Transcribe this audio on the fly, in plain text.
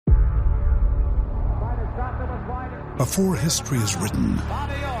Before history is written,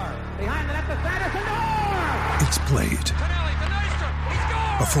 it's played.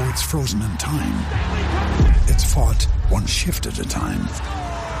 Before it's frozen in time, it's fought one shift at a time.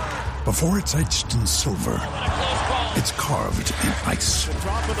 Before it's etched in silver, it's carved in ice.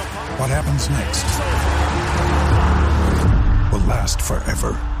 What happens next will last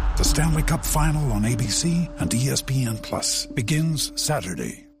forever. The Stanley Cup Final on ABC and ESPN Plus begins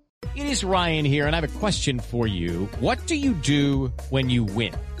Saturday. It is Ryan here, and I have a question for you. What do you do when you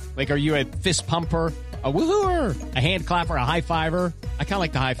win? Like, are you a fist pumper, a woohooer, a hand clapper, a high fiver? I kind of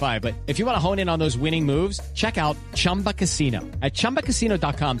like the high five, but if you want to hone in on those winning moves, check out Chumba Casino. At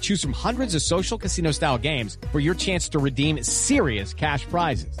ChumbaCasino.com, choose from hundreds of social casino-style games for your chance to redeem serious cash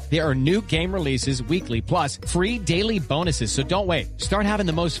prizes. There are new game releases weekly, plus free daily bonuses. So don't wait. Start having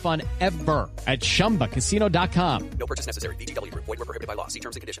the most fun ever at ChumbaCasino.com. No purchase necessary. VGW. Void where prohibited by law. See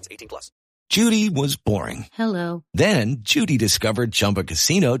terms and conditions. 18+. Judy was boring. Hello. Then Judy discovered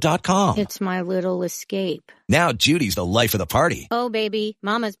ChumbaCasino.com. It's my little escape. Now Judy's the life of the party. Oh, baby,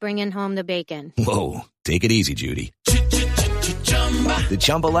 mama's bringing home the bacon. Whoa, take it easy, Judy. The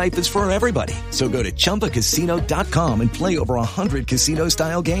Chumba life is for everybody. So go to ChumbaCasino.com and play over 100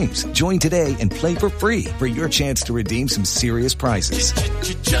 casino-style games. Join today and play for free for your chance to redeem some serious prizes.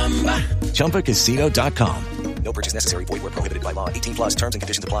 ChumbaCasino.com. No purchase necessary. Void where prohibited by law. 18+. Terms and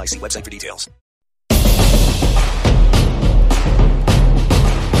conditions apply. See website for details.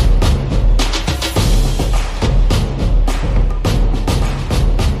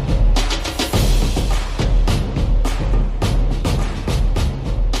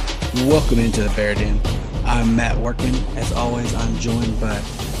 Welcome into the Bear Den. I'm Matt Workman. As always, I'm joined by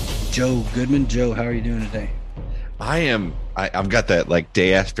Joe Goodman. Joe, how are you doing today? I've got that like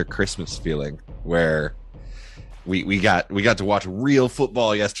day after Christmas feeling where we got to watch real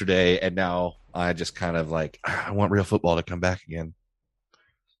football yesterday, and now I just kind of like, I want real football to come back again.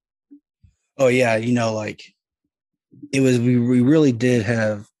 Oh yeah, like it was. We really did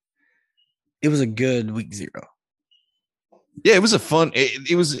have. It was a good week 0. Yeah, it was a fun.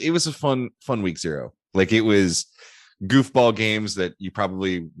 It was a fun week 0. Like, it was goofball games that you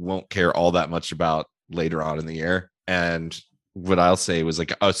probably won't care all that much about later on in the year, and what I'll say was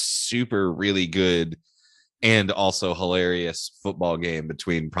like a super really good and also hilarious football game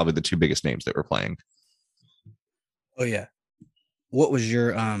between probably the two biggest names that were playing. Oh yeah. What was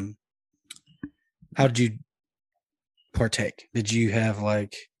your how did you partake? Did you have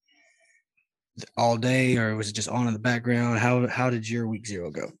like all day, or was it just on in the background? How did your week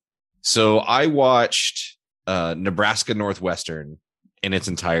 0 go? So I watched Nebraska Northwestern in its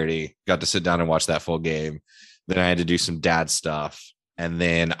entirety, got to sit down and watch that full game. Then I had to do some dad stuff. And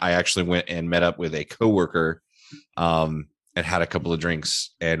then I actually went and met up with a coworker and had a couple of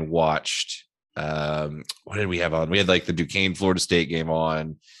drinks and watched. What did we have on? We had like the Duquesne Florida State game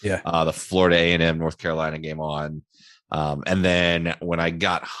on. Yeah. The Florida A&M North Carolina game on. And then when I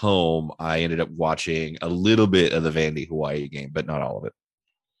got home, I ended up watching a little bit of the Vandy Hawaii game, but not all of it.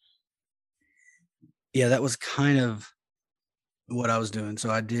 Yeah, that was kind of what I was doing. So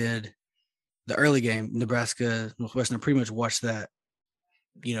I did the early game, Nebraska Northwestern. I pretty much watched that,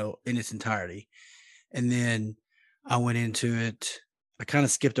 in its entirety. And then I went into it. I kind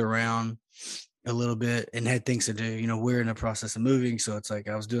of skipped around a little bit and had things to do. We're in the process of moving. So it's like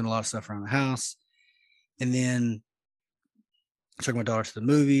I was doing a lot of stuff around the house. And then I took my daughter to the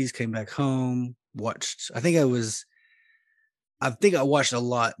movies, came back home, watched. I think I watched a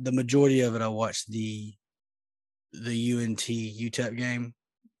lot. The majority of it, I watched the UNT UTEP game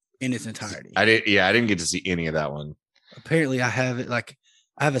in its entirety. I didn't get to see any of that one. Apparently I have it like,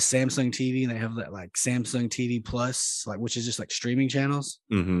 I have a Samsung TV, and they have that like Samsung TV Plus, like, which is just like streaming channels.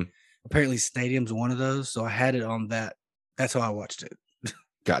 Mm-hmm. Apparently Stadium's one of those. So I had it on that. That's how I watched it.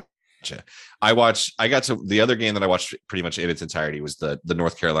 Gotcha. The other game that I watched pretty much in its entirety was the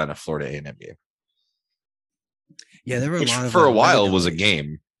North Carolina Florida A&M game. Yeah, there were a lot of for a while was a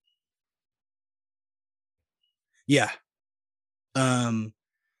game. Yeah. I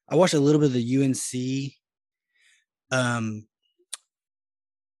watched a little bit of the UNC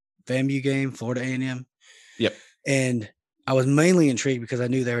FAMU game, Florida A&M. Yep. And I was mainly intrigued because I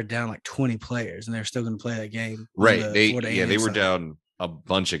knew they were down like 20 players and they're still going to play that game. Right. They were down a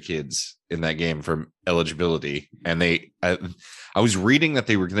bunch of kids in that game from eligibility. And I was reading that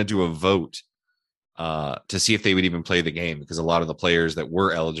they were going to do a vote to see if they would even play the game, because a lot of the players that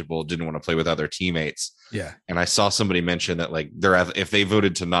were eligible didn't want to play with other teammates. Yeah. And I saw somebody mention that like if they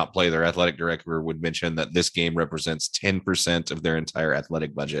voted to not play, their athletic director would mention that this game represents 10% of their entire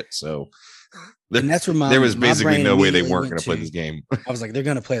athletic budget. So and that's where there was basically no way they weren't going to play this game. I was like, they're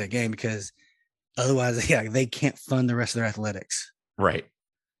going to play the game because Otherwise, yeah, they can't fund the rest of their athletics Right.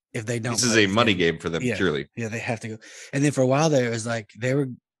 if they don't. This is play a this money game for them, Yeah, purely. yeah, they have to go. And then for a while there, it was like they were,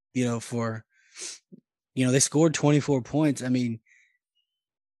 they scored 24 points. I mean,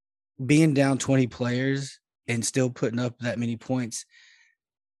 being down 20 players and still putting up that many points.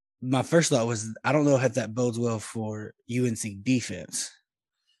 My first thought was, I don't know if that bodes well for UNC defense.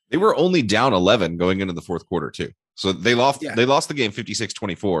 They were only down 11 going into the fourth quarter too. So they lost the game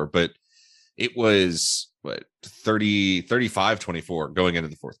 56-24, but it was 35-24 going into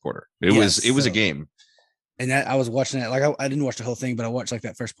the fourth quarter. It was a game. And that I was watching that, like I didn't watch the whole thing, but I watched like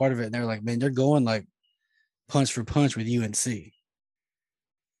that first part of it, and they're like, man, they're going like punch for punch with UNC.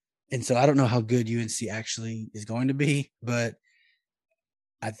 And so I don't know how good UNC actually is going to be, but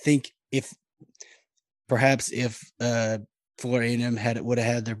I think if Florida A&M would have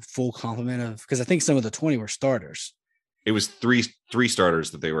had their full complement of, because I think some of the 20 were starters. It was three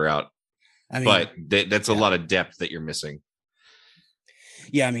starters that they were out. I mean, but that's a lot of depth that you're missing.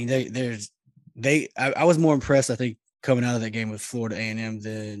 Yeah, I mean, I was more impressed, I think, coming out of that game with Florida A&M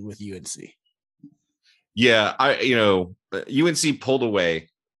than with UNC. Yeah, UNC pulled away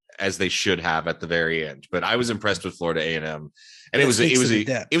as they should have at the very end, but I was impressed with Florida A&M, and it was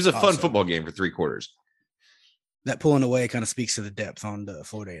a fun football game for 3 quarters. That pulling away kind of speaks to the depth on the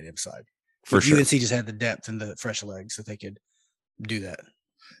Florida A&M side. For sure. UNC just had the depth and the fresh legs that they could do that.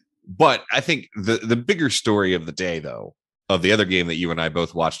 But I think the bigger story of the day, though, of the other game that you and I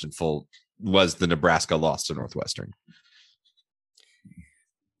both watched in full, was the Nebraska loss to Northwestern.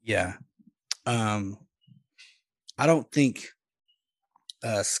 Yeah. I don't think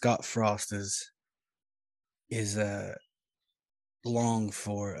Scott Frost is long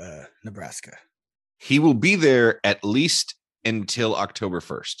for Nebraska. He will be there at least until October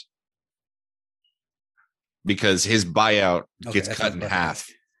 1st, because his buyout gets cut in half.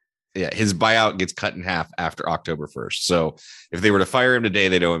 Yeah, his buyout gets cut in half after October 1st. So if they were to fire him today,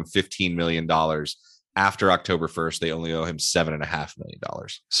 they'd owe him $15 million. After October 1st, they only owe him $7.5 million.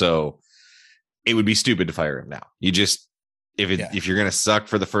 So it would be stupid to fire him now. You just, if you're going to suck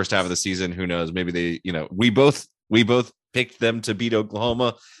for the first half of the season, who knows? Maybe we both picked them to beat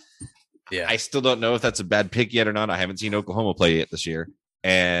Oklahoma. Yeah, I still don't know if that's a bad pick yet or not. I haven't seen Oklahoma play yet this year.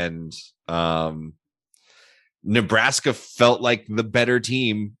 And Nebraska felt like the better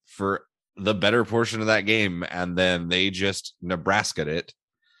team for the better portion of that game, and then they just Nebraska'd it.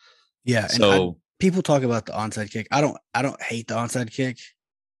 Yeah, so people talk about the onside kick. I don't hate the onside kick.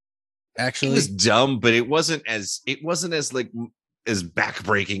 Actually, it was dumb, but it wasn't as like as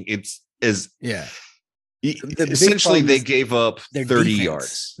backbreaking. It's as essentially they gave up 30 defense.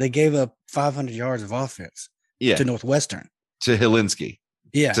 Yards. They gave up 500 yards of offense. To Northwestern, to Helinski.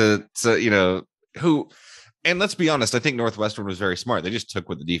 Yeah, to who. And let's be honest, I think Northwestern was very smart. They just took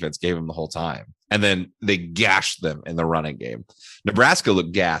what the defense gave them the whole time, and then they gashed them in the running game. Nebraska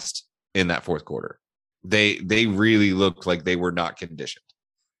looked gassed in that fourth quarter. They really looked like they were not conditioned.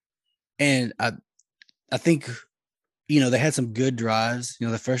 And I think, they had some good drives.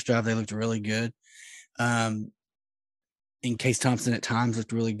 The first drive, they looked really good. And Casey Thompson at times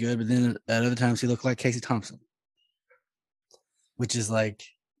looked really good, but then at other times he looked like Casey Thompson, which is like,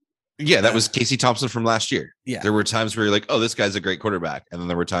 yeah, that was Casey Thompson from last year. Yeah. There were times where you're like, oh, this guy's a great quarterback. And then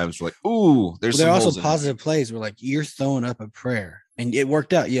there were times where like, ooh, there are also positive plays where like you're throwing up a prayer and it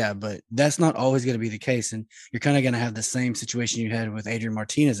worked out. Yeah. But that's not always going to be the case. And you're kind of going to have the same situation you had with Adrian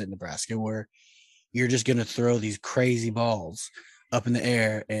Martinez at Nebraska, where you're just going to throw these crazy balls up in the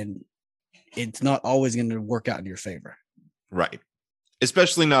air and it's not always going to work out in your favor. Right.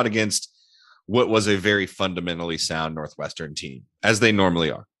 Especially not against what was a very fundamentally sound Northwestern team, as they normally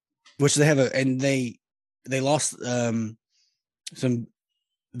are. Which they have they lost some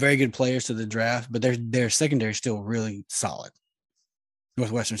very good players to the draft, but their secondary is still really solid.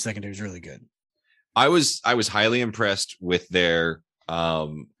 Northwestern secondary is really good. I was highly impressed with their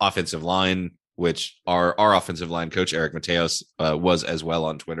offensive line, which our offensive line coach Eric Mateos was as well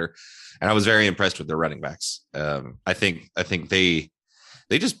on Twitter, and I was very impressed with their running backs. I think they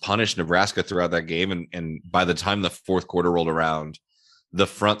just punished Nebraska throughout that game, and by the time the fourth quarter rolled around, the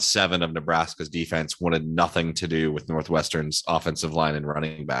front seven of Nebraska's defense wanted nothing to do with Northwestern's offensive line and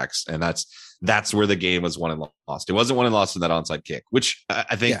running backs. And that's where the game was won and lost. It wasn't won and lost in that onside kick, which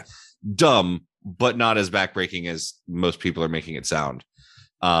I think dumb, but not as backbreaking as most people are making it sound.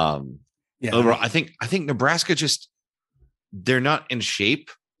 Overall, I think Nebraska they're not in shape.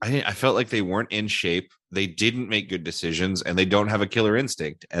 I felt like they weren't in shape. They didn't make good decisions and they don't have a killer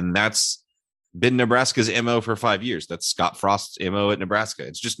instinct. And that's been Nebraska's MO for 5 years. That's Scott Frost's MO at Nebraska.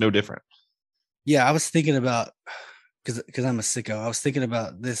 It's just no different. Yeah, I was thinking about because I'm a sicko. I was thinking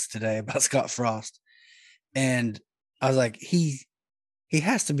about this today about Scott Frost, and I was like, he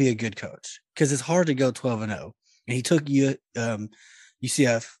has to be a good coach because it's hard to go 12-0. And he took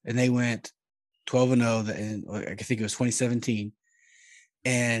UCF and they went 12-0. And I think it was 2017,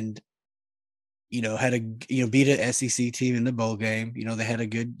 and had beat an SEC team in the bowl game. They had a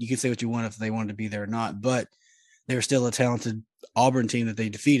good. You could say what you want if they wanted to be there or not, but they were still a talented Auburn team that they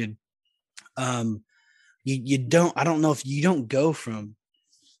defeated. You don't. I don't know if you don't go from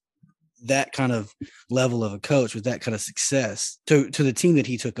that kind of level of a coach with that kind of success to the team that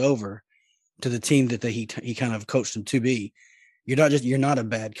he took over, to the team that he kind of coached them to be. You're not a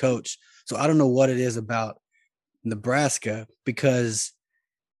bad coach. So I don't know what it is about Nebraska, because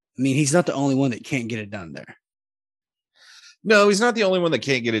I mean, he's not the only one that can't get it done there. No, he's not the only one that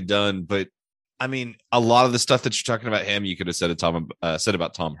can't get it done. But I mean, a lot of the stuff that you're talking about him, you could have said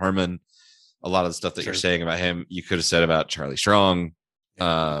about Tom Herman. A lot of the stuff that you're saying about him, you could have said about Charlie Strong.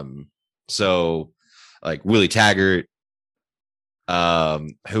 So like Willie Taggart,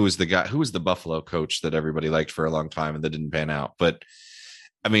 who was the Buffalo coach that everybody liked for a long time and that didn't pan out. But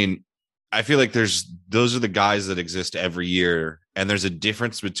I mean, I feel like those are the guys that exist every year. And there's a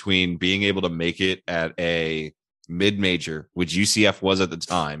difference between being able to make it at a mid-major, which UCF was at the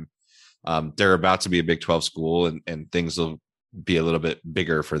time. They're about to be a Big 12 school and things will be a little bit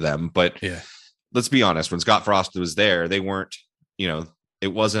bigger for them. But let's be honest, when Scott Frost was there, they weren't, it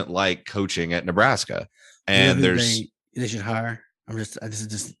wasn't like coaching at Nebraska. And they should hire. This is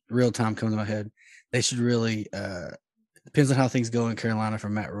just real time coming to my head. They should really, depends on how things go in Carolina for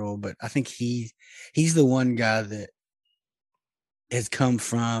Matt Rule, but I think he's the one guy that has come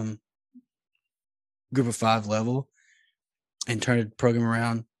from Group of 5 level and turned the program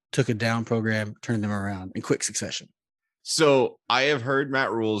around, took a down program, turned them around in quick succession. So I have heard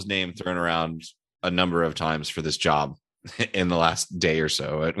Matt Rule's name thrown around a number of times for this job in the last day or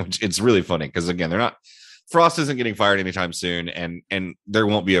so, which it's really funny because again, Frost isn't getting fired anytime soon, and there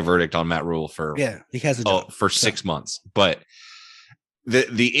won't be a verdict on Matt Rule for he has a job for 6 months. But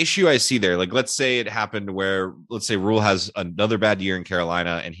the issue I see there, like let's say it happened where let's say Rule has another bad year in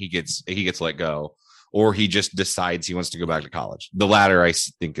Carolina and he gets let go, or he just decides he wants to go back to college. The latter, I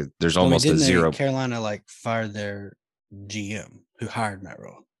think, there's almost a zero. Carolina fired their GM who hired Matt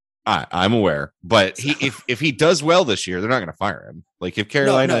Rule. I'm aware, but if he does well this year, they're not going to fire him. Like if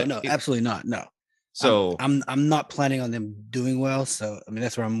Carolina, no, absolutely not. No. So I'm not planning on them doing well. So I mean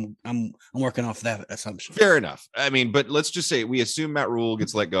that's where I'm working off that assumption. Fair enough. I mean, but let's just say we assume Matt Rule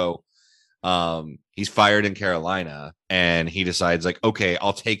gets let go. He's fired in Carolina, and he decides like, okay,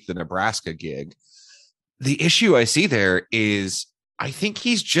 I'll take the Nebraska gig. The issue I see there is I think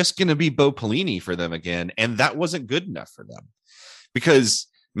he's just going to be Bo Pelini for them again, and that wasn't good enough for them because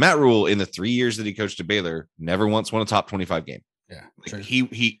Matt Rule in the 3 years that he coached at Baylor never once won a top 25 game. Yeah, like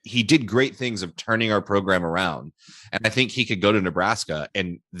he did great things of turning our program around, and I think he could go to Nebraska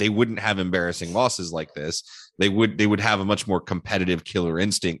and they wouldn't have embarrassing losses like this. They would have a much more competitive killer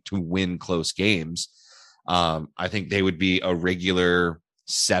instinct to win close games. I think they would be a regular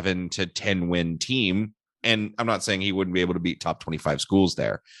 7 to 10 win team, and I'm not saying he wouldn't be able to beat top 25 schools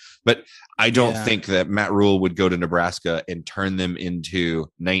there, but I don't think that Matt Rule would go to Nebraska and turn them into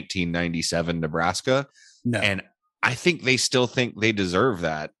 1997 Nebraska. No. And I think they still think they deserve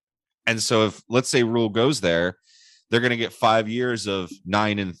that. And so if let's say Rule goes there, they're going to get 5 years of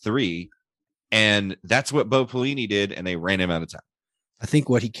 9-3. And that's what Bo Pelini did. And they ran him out of town. I think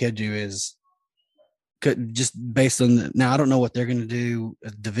what he could do is just based on now, I don't know what they're going to do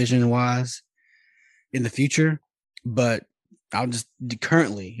division wise in the future, but I'll just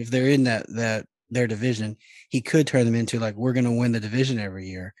currently, if they're in that their division, he could turn them into like, we're going to win the division every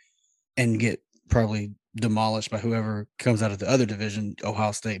year and get probably demolished by whoever comes out of the other division,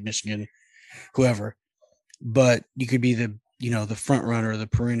 Ohio State, Michigan, whoever. But you could be the front runner, the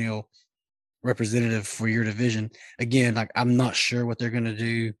perennial representative for your division. Again, like I'm not sure what they're going to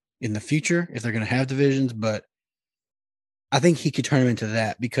do in the future, if they're going to have divisions, but I think he could turn him into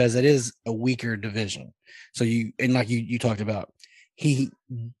that because it is a weaker division. So you talked about, he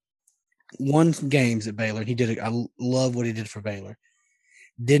won games at Baylor. I love what he did for Baylor.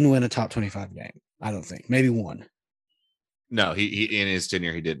 Didn't win a top 25 game. I don't think. Maybe one. No, he in his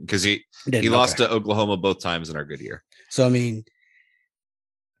tenure he didn't because he lost to Oklahoma both times in our good year. So I mean,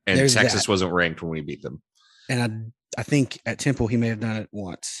 and Texas wasn't ranked when we beat them. And I think at Temple he may have done it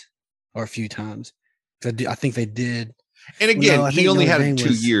once or a few times. I think they did. And again, he only had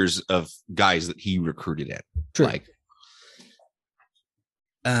 2 years of guys that he recruited in. True.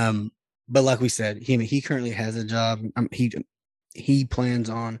 But like we said, he currently has a job. He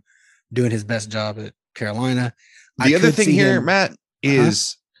plans on doing his best job at Carolina. The other thing here, Matt,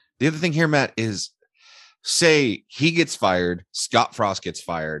 is say he gets fired, Scott Frost gets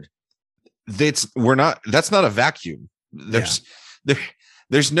fired. That's not a vacuum.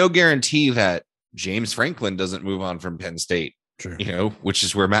 There's no guarantee that James Franklin doesn't move on from Penn State. Sure. Which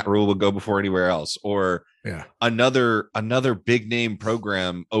is where Matt Rule would go before anywhere else, or another big name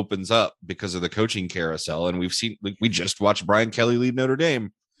program opens up because of the coaching carousel. And we just watched Brian Kelly leave Notre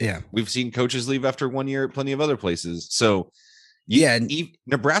Dame. Yeah. We've seen coaches leave after 1 year at plenty of other places. So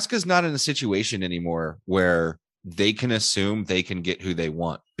Nebraska's not in a situation anymore where they can assume they can get who they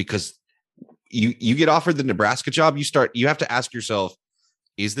want, because you get offered the Nebraska job. You have to ask yourself,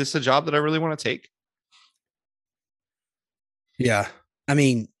 is this a job that I really want to take? Yeah. I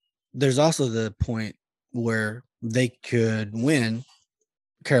mean, there's also the point where they could win,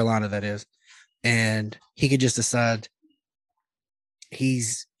 Carolina, that is, and he could just decide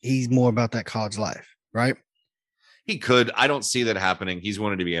he's more about that college life, right? He could. I don't see that happening. He's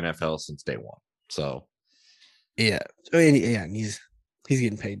wanted to be NFL since day one. So yeah. And he's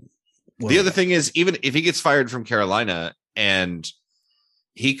getting paid. The other thing is, even if he gets fired from Carolina, and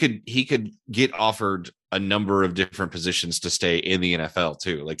he could get offered a number of different positions to stay in the NFL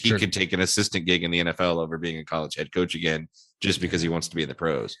too. Like he could take an assistant gig in the NFL over being a college head coach again, just because he wants to be in the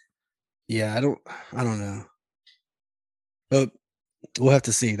pros. Yeah, I don't know. But we'll have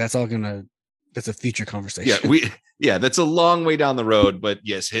to see. That's a future conversation. That's a long way down the road. But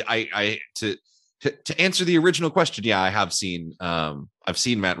yes, to answer the original question, yeah, I have seen I've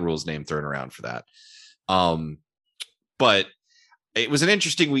seen Matt Rule's name thrown around for that. But it was an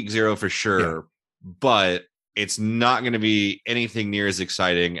interesting week 0 for sure, but it's not going to be anything near as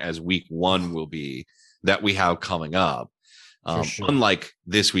exciting as week 1 will be that we have coming up. Sure. Unlike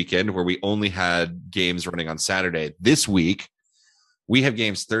this weekend where we only had games running on Saturday, this week we have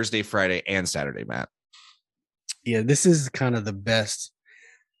games Thursday, Friday, and Saturday, Matt. Yeah, this is kind of the best.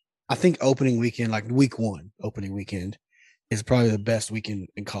 I think opening weekend, like week 1 opening weekend, is probably the best weekend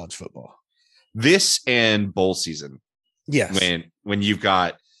in college football. This and bowl season. Yes. When you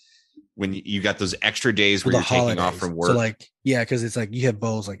got those extra days where you're taking off from work. So because it's like you have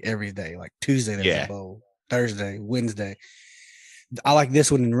bowls like every day. Like Tuesday there's a bowl, Thursday, Wednesday. I like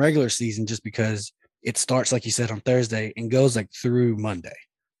this one in regular season just because it starts, like you said, on Thursday and goes like through Monday.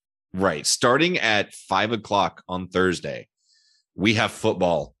 Right. Starting at 5:00 on Thursday, we have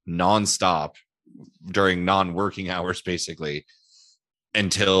football nonstop during non-working hours, basically,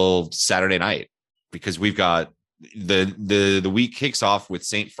 until Saturday night, because we've got the week kicks off with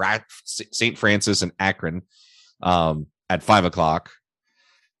St. Francis and Akron at 5:00.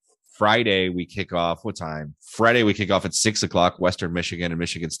 Friday we kick off. What time? Friday we kick off at 6:00. Western Michigan and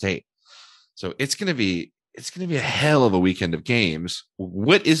Michigan State. So it's gonna be a hell of a weekend of games.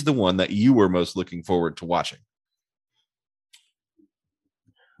 What is the one that you were most looking forward to watching?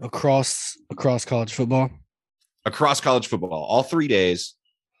 Across college football. Across college football, all 3 days.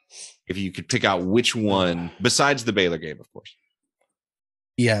 If you could pick out which one, besides the Baylor game, of course.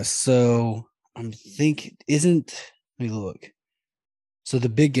 Yeah, so I'm thinking, let me look. So the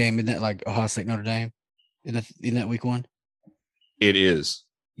big game, isn't that like Ohio State, Notre Dame? In that week 1? It is.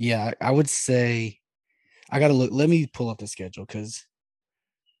 Yeah, I would say I got to look. Let me pull up the schedule because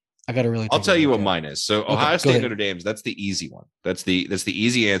I got to really. I'll tell you what mine is. So okay, Ohio State, Notre Dame's, that's the easy one. That's the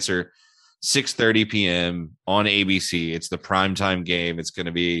easy answer. 6:30 p.m. on ABC. It's the primetime game. It's going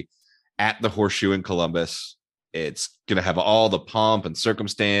to be at the Horseshoe in Columbus. It's going to have all the pomp and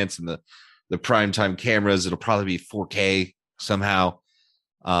circumstance and the primetime cameras. It'll probably be 4K somehow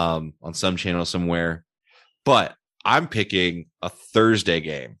on some channel somewhere. But I'm picking a Thursday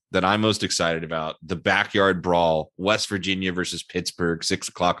game that I'm most excited about. The backyard brawl, West Virginia versus Pittsburgh,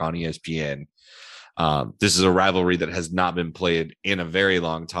 6:00 on ESPN. This is a rivalry that has not been played in a very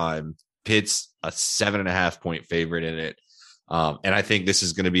long time. Pitt's a 7.5 point favorite in it. And I think this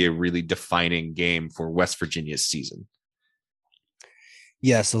is going to be a really defining game for West Virginia's season.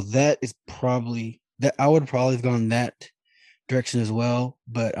 Yeah, so that is probably that. I would probably have gone that direction as well,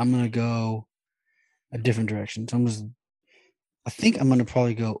 but I'm going to go a different direction. So I think I'm going to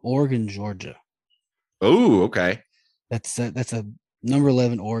probably go Oregon, Georgia. Oh, okay. That's a number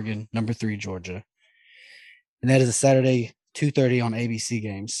 11 Oregon, number 3 Georgia. And that is a Saturday 2:30 on ABC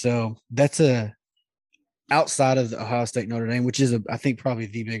game. So that's outside of the Ohio State Notre Dame, which is I think probably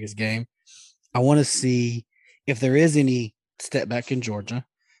the biggest game. I want to see if there is any step back in Georgia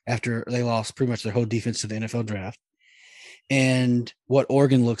after they lost pretty much their whole defense to the NFL draft, and what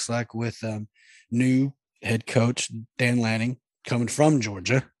Oregon looks like with new head coach Dan Lanning coming from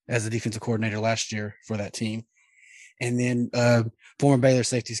Georgia as the defensive coordinator last year for that team. And then former Baylor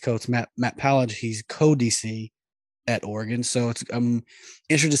safeties coach Matt Pallage, he's co-DC at Oregon. So I'm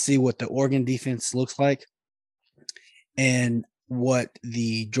interested to see what the Oregon defense looks like and what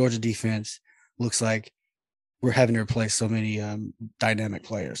the Georgia defense looks like. We're having to replace so many dynamic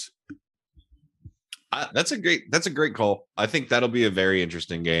players. That's a great call. I think that'll be a very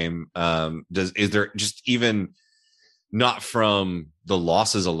interesting game. Is there just even not from the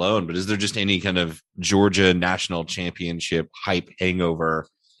losses alone, but is there just any kind of Georgia national championship hype hangover?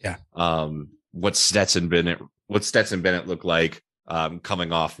 Yeah. What's Stetson Bennett look like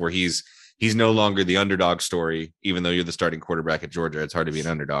coming off where he's no longer the underdog story, even though you're the starting quarterback at Georgia. It's hard to be an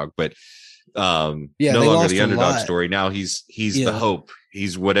underdog, but no longer the underdog story. Now he's the hope.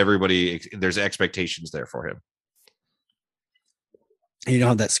 He's what everybody, there's expectations there for him. You don't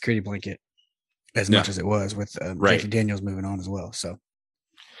have that security blanket as much as it was with right. JT Daniels moving on as well. So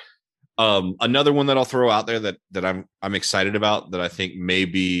another one that I'll throw out there that I'm excited about, that I think may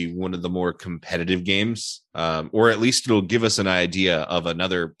be one of the more competitive games, or at least it'll give us an idea of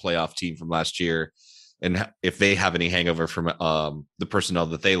another playoff team from last year and if they have any hangover from the personnel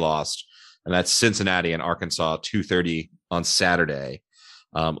that they lost. And that's Cincinnati and Arkansas, 2:30 on Saturday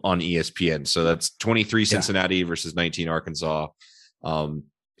on ESPN. So that's 23 Cincinnati versus 19 Arkansas.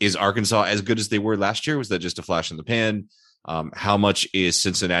 Is Arkansas as good as they were last year? Was that just a flash in the pan? How much is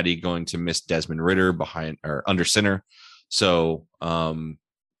Cincinnati going to miss Desmond Ridder behind or under center? So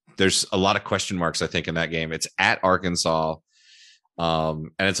there's a lot of question marks, I think, in that game. It's at Arkansas.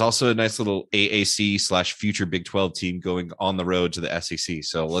 And it's also a nice little AAC / future Big 12 team going on the road to the SEC.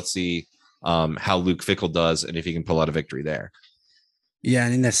 So let's see how Luke Fickell does and if he can pull out a victory there. Yeah,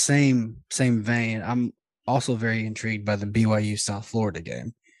 and in that same vein, I'm also very intrigued by the BYU South Florida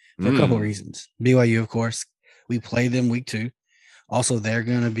game for a couple of reasons. BYU, of course, we play them week 2. Also, they're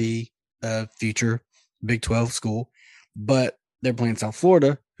going to be a future Big 12 school, but they're playing South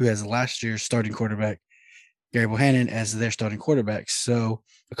Florida, who has last year's starting quarterback, Gary Bohannon, as their starting quarterback. So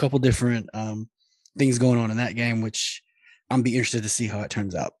a couple different things going on in that game, which I'm be interested to see how it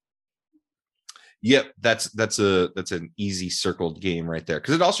turns out. Yep, that's an easy circled game right there,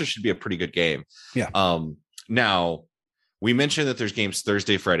 because it also should be a pretty good game. Yeah. Now we mentioned that there's games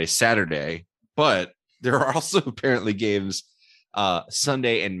Thursday, Friday, Saturday, but there are also apparently games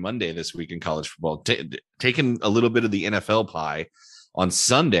Sunday and Monday this week in college football. Taking a little bit of the NFL pie on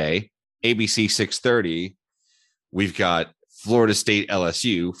Sunday, ABC 6:30. We've got Florida State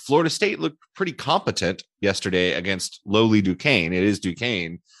LSU. Florida State looked pretty competent yesterday against lowly Duquesne. It is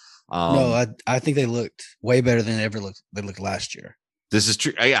Duquesne. No, I think they looked way better than they looked last year. This is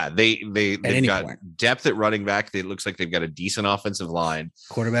true. Yeah, they've got depth at running back. It looks like they've got a decent offensive line.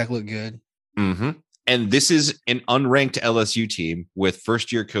 Quarterback looked good. Mm-hmm. And this is an unranked LSU team with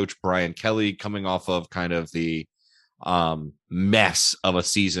first-year coach Brian Kelly coming off of kind of the mess of a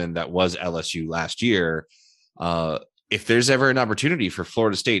season that was LSU last year. If there's ever an opportunity for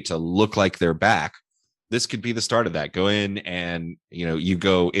Florida State to look like they're back, this could be the start of that. Go in and, you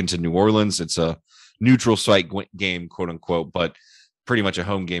go into New Orleans. It's a neutral site game, quote unquote, but pretty much a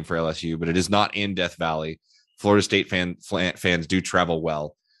home game for LSU, but it is not in Death Valley. Florida State fans do travel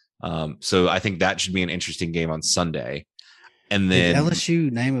well. So I think that should be an interesting game on Sunday. And then did LSU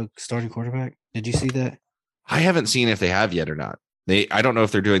name a starting quarterback? Did you see that? I haven't seen if they have yet or not. I don't know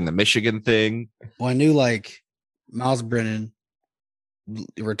if they're doing the Michigan thing. Well, I knew Miles Brennan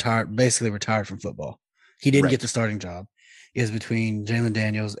basically retired from football. He didn't get the starting job. It was between Jalen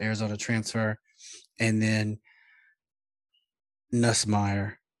Daniels, Arizona transfer, and then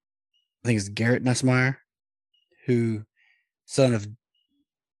Nussmeier. I think it's Garrett Nussmeier, who son of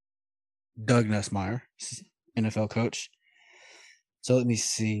Doug Nussmeier, NFL coach. So let me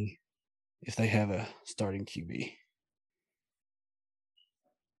see if they have a starting QB.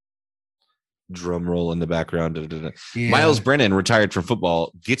 Drum roll in the background. Yeah. Miles Brennan, retired from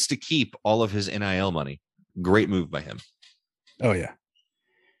football, gets to keep all of his NIL money. Great move by him. Oh, yeah.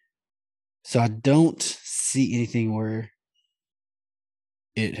 So I don't see anything where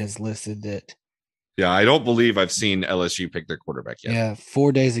it has listed that. Yeah, I don't believe I've seen LSU pick their quarterback yet. Yeah,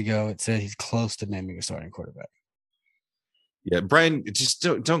 4 days ago it said he's close to naming a starting quarterback. Yeah, Brian, just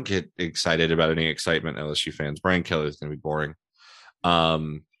don't get excited about any excitement, LSU fans. Brian Kelly is going to be boring.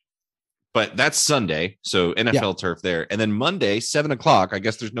 But that's Sunday, so NFL turf there. And then Monday, 7:00. I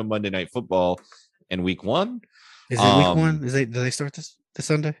guess there's no Monday Night Football in week 1. Is it week 1? Do they start this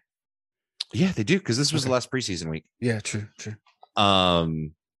Sunday? Yeah, they do, because this was the last preseason week. Yeah, true.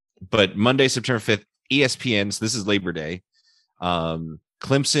 But Monday, September 5th, ESPN. So this is Labor Day.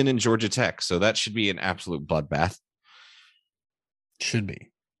 Clemson and Georgia Tech. So that should be an absolute bloodbath. Should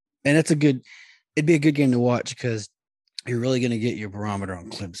be. And it'd be a good game to watch because you're really going to get your barometer on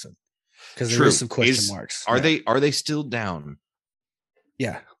Clemson. because there is some question marks. Are they still down?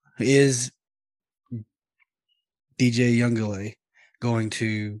 Yeah. Is DJ Youngale going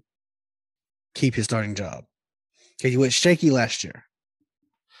to keep his starting job? Because he went shaky last year.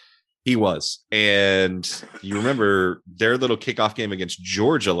 He was. And you remember their little kickoff game against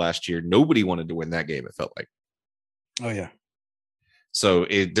Georgia last year. Nobody wanted to win that game, it felt like. Oh, yeah. So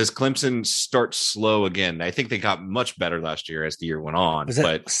does Clemson start slow again? I think they got much better last year as the year went on. Was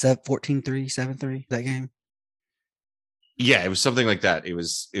that 14-3, 7-3, that game? Yeah, it was something like that. It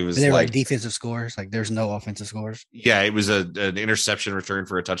was they were like defensive scores. Like there's no offensive scores. Yeah, it was an interception return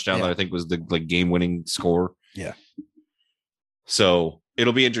for a touchdown that I think was the game-winning score. Yeah. So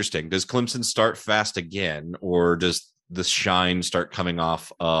it'll be interesting. Does Clemson start fast again, or does the shine start coming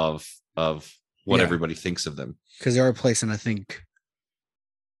off of what everybody thinks of them? Because they are replacing, I think,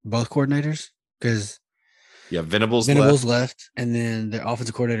 both coordinators. Because Venables left, and then the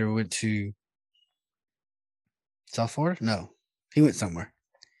offensive coordinator went to South Florida? No, he went somewhere.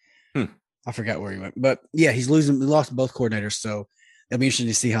 I forgot where he went, but yeah, he lost both coordinators. So it'll be interesting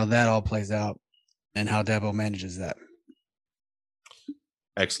to see how that all plays out and how Dabo manages that.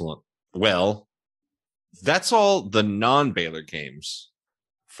 Excellent. Well, that's all the non-Baylor games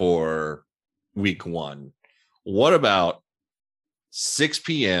for week 1. What about 6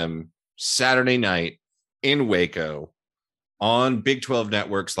 p.m. Saturday night in Waco on Big 12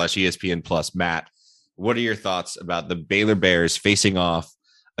 Network / ESPN Plus? Matt, what are your thoughts about the Baylor Bears facing off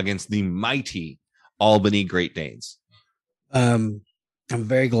against the mighty Albany Great Danes? I'm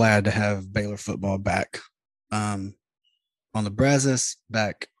very glad to have Baylor football back on the Brazos,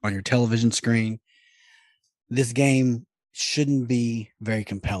 back on your television screen. This game shouldn't be very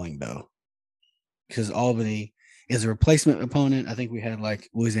compelling, though, because Albany is a replacement opponent. I think we had like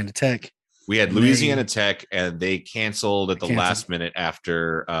Louisiana Tech. We had Louisiana Tech, and they canceled at the last minute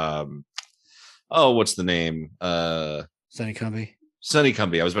after what's the name? Sonny Cumbie. Sonny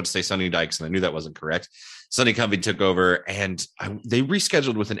Cumbie. I was about to say Sonny Dykes, and I knew that wasn't correct. Sonny Cumbie took over, and they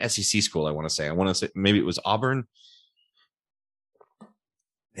rescheduled with an SEC school, I want to say maybe it was Auburn.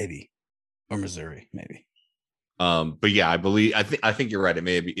 Maybe. Or Missouri, maybe. But yeah, I think you're right. It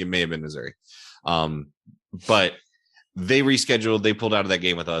may have been Missouri. But they rescheduled, they pulled out of that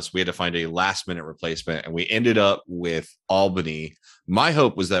game with us. We had to find a last minute replacement, and we ended up with Albany. My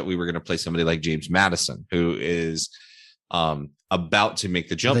hope was that we were going to play somebody like James Madison, who is about to make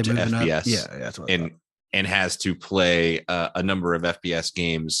the jump to FBS. Yeah, that's what and has to play a number of FBS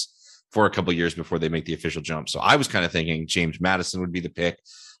games for a couple of years before they make the official jump. So I was kind of thinking James Madison would be the pick.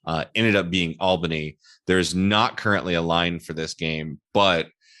 Ended up being Albany. There's not currently a line for this game, but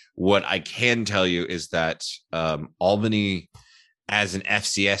what I can tell you is that Albany, as an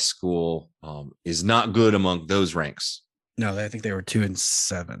FCS school, is not good among those ranks. No, I think they were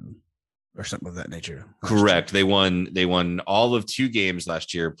 2-7 or something of that nature. Correct. They won all of 2 games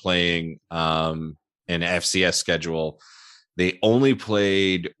last year, playing an FCS schedule. They only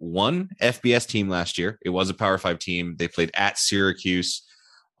played one FBS team last year. It was a Power 5 team. They played at Syracuse.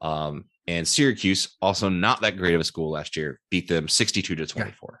 And Syracuse, also not that great of a school last year, beat them 62-24.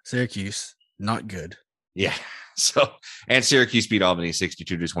 Yeah, Syracuse, not good. Yeah. So, and Syracuse beat Albany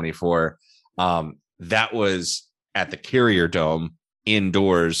 62-24. That was at the Carrier Dome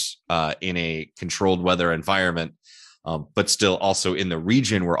indoors, in a controlled weather environment, but still also in the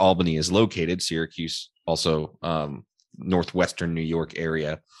region where Albany is located. Syracuse, also northwestern New York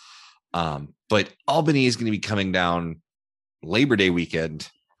area. But Albany is going to be coming down Labor Day weekend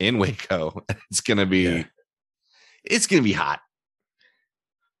in Waco. It's going to be hot.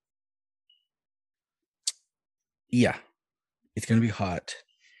 Yeah, it's going to be hot.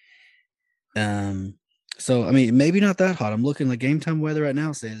 So, I mean, maybe not that hot. I'm looking, the game time weather right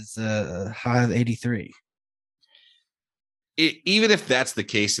now says high of 83. Even if that's the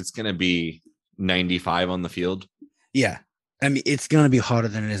case, it's going to be 95 on the field. Yeah. I mean, it's going to be hotter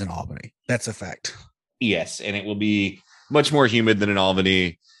than it is in Albany. That's a fact. Yes. And it will be much more humid than in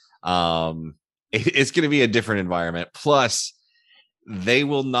Albany. It's going to be a different environment. Plus, they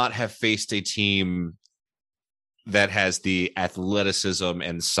will not have faced a team that has the athleticism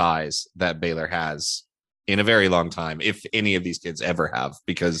and size that Baylor has in a very long time, if any of these kids ever have,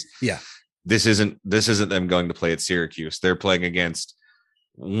 because this isn't them going to play at Syracuse. They're playing against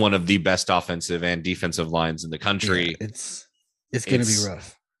one of the best offensive and defensive lines in the country. Yeah, it's going to be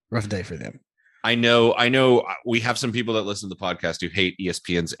rough day for them. I know we have some people that listen to the podcast who hate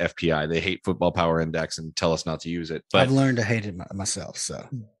ESPN's FPI. They hate Football Power Index and tell us not to use it. But I've learned to hate it myself. So,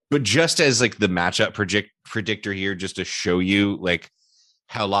 but just as like the matchup predictor here, just to show you like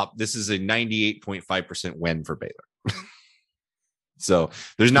how this is a 98.5% win for Baylor. So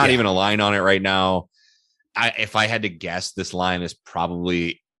there's not even a line on it right now. If I had to guess, this line is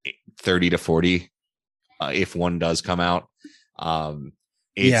probably 30 to 40 if one does come out. I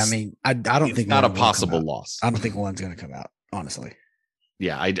mean, I don't think it's not a possible loss. I don't think one's going to come out, honestly.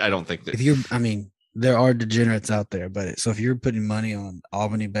 Yeah, I don't think that. There are degenerates out there, but so if you're putting money on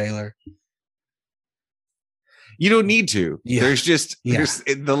Albany, Baylor, you don't need to. Yeah.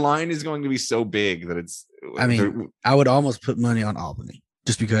 The line is going to be so big that it's. I mean, I would almost put money on Albany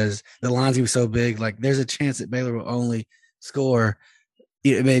just because the line's gonna be so big. Like, there's a chance that Baylor will only score.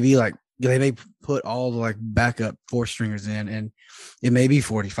 It may be like they may put all the like backup 4-stringers in, and it may be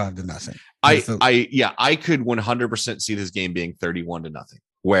 45-0. I could 100% see this game being 31-0.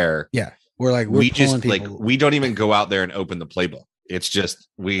 Where we don't even go out there and open the playbook. It's just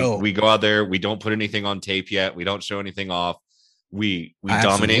we go out there, we don't put anything on tape yet, we don't show anything off. We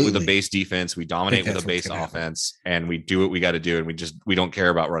dominate with a base defense, we dominate with a base offense, and we do what we got to do, and we don't care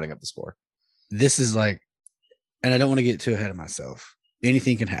about running up the score. This is like, and I don't want to get too ahead of myself.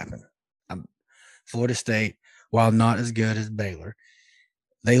 Anything can happen. Florida State, while not as good as Baylor,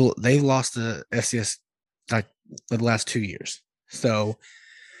 they've lost the FCS like for the last 2 years. So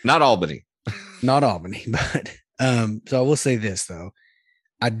not Albany, but so I will say this though,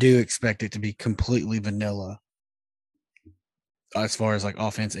 I do expect it to be completely vanilla as far as like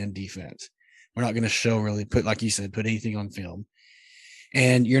offense and defense. We're not going to show really put anything on film,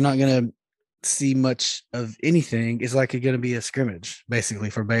 and you're not going to see much of anything. It's like it's going to be a scrimmage basically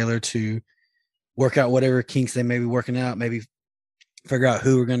for Baylor to work out whatever kinks they may be working out, maybe figure out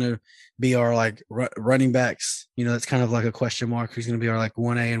who are going to be our like running backs. That's kind of like a question mark. Who's going to be our like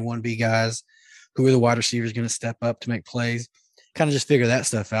 1A and 1B guys? Who are the wide receivers going to step up to make plays? Kind of just figure that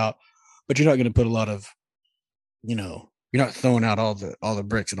stuff out. But you're not going to put a lot of, you're not throwing out all the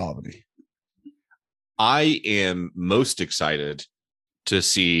bricks at Albany. I am most excited to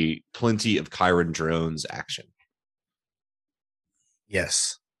see plenty of Kyron Drones action.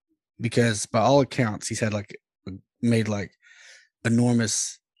 Yes, because by all accounts, he's had made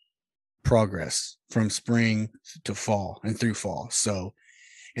enormous progress from spring to fall and through fall. So,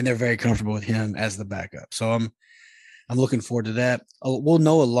 and they're very comfortable with him as the backup. So I'm looking forward to that. We'll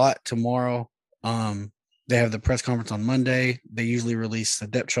know a lot tomorrow. They have the press conference on Monday. They usually release the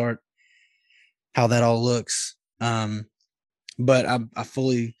depth chart, how that all looks. But I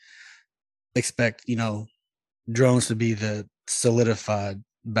fully expect, Drones to be the solidified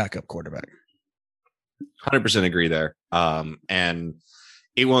backup quarterback. 100% agree there. And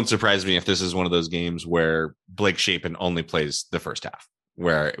it won't surprise me if this is one of those games where Blake Shapen only plays the first half,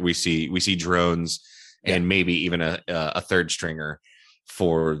 where we see Drones and maybe even a third stringer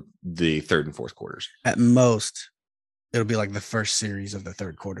for the third and fourth quarters. At most, it'll be like the first series of the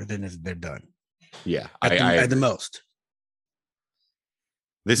third quarter. Then they're done. Yeah, at the most.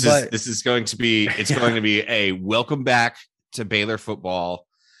 This is going to be going to be a welcome back to Baylor football.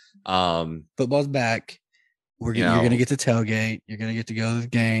 Football's back. You're going to get to tailgate. You're going to get to go to the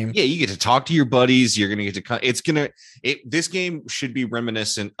game. Yeah, you get to talk to your buddies. You're going to get to. This game should be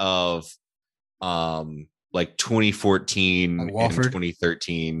reminiscent of, like 2014 and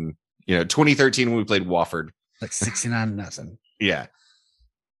 2013. 2013 when we played Wofford, like 69-0. Yeah,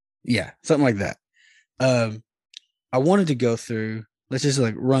 something like that. I wanted to go through. Let's just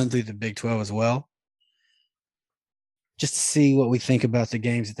run through the Big 12 as well, just to see what we think about the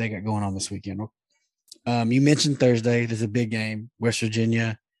games that they got going on this weekend. You mentioned Thursday. There's a big game, West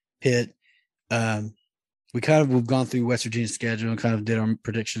Virginia, Pitt. We've gone through West Virginia's schedule and kind of did our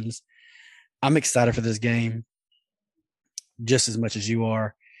predictions. I'm excited for this game just as much as you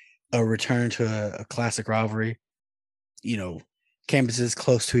are. A return to a classic rivalry. Campuses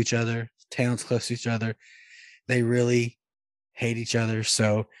close to each other, towns close to each other. They really hate each other.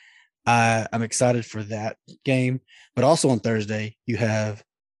 So I'm excited for that game. But also on Thursday, you have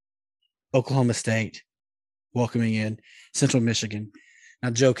Oklahoma State welcoming in Central Michigan. Now,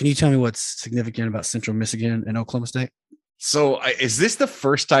 Joe, can you tell me what's significant about Central Michigan and Oklahoma State? So is this the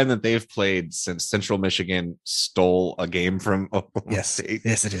first time that they've played since Central Michigan stole a game from Oklahoma State?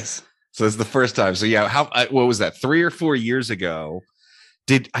 Yes, it is. So it's the first time. So yeah, what was that? 3 or 4 years ago?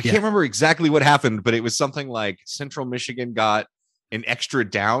 I can't remember exactly what happened, but it was something like Central Michigan got an extra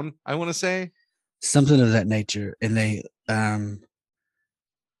down, I want to say. Something of that nature. And they I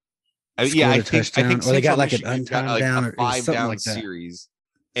think or they got like Michigan an untimed down or 5-down like that series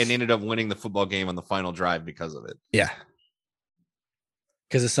and ended up winning the football game on the final drive because of it. Yeah.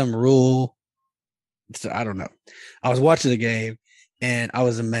 Because of some rule. So I don't know. I was watching the game and I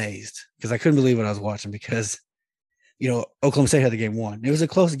was amazed because I couldn't believe what I was watching because, Oklahoma State had the game won. It was a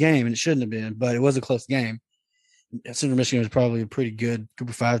close game and it shouldn't have been, but it was a close game. Central Michigan was probably a pretty good Group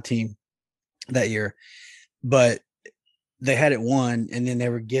of 5 team that year, but they had it won, and then they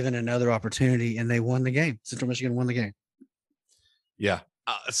were given another opportunity, and they won the game. Central Michigan won the game. Yeah.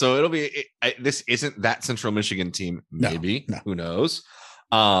 So it'll be this isn't that Central Michigan team. Maybe. No. Who knows?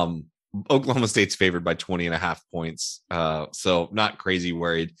 Oklahoma State's favored by 20.5 points. So not crazy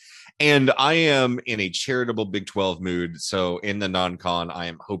worried. And I am in a charitable Big 12 mood. So in the non-con, I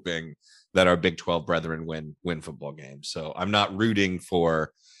am hoping that our Big 12 brethren win football games. So I'm not rooting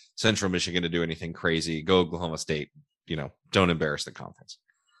for Central Michigan to do anything crazy. Go Oklahoma State. Don't embarrass the conference.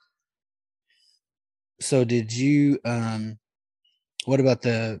 So did you what about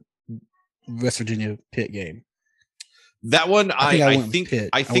the West Virginia Pitt game? That one, I think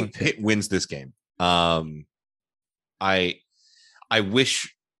Pitt wins this game. I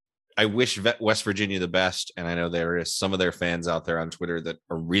wish West Virginia the best, and I know there is some of their fans out there on Twitter that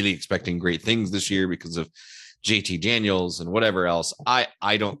are really expecting great things this year because of JT Daniels and whatever else.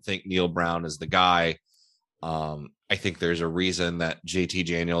 I don't think Neil Brown is the guy. I think there's a reason that JT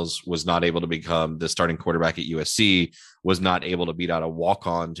Daniels was not able to become the starting quarterback at USC, was not able to beat out a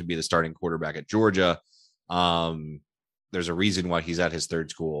walk-on to be the starting quarterback at Georgia. There's a reason why he's at his third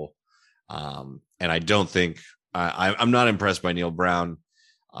school. And I don't think I'm not impressed by Neil Brown.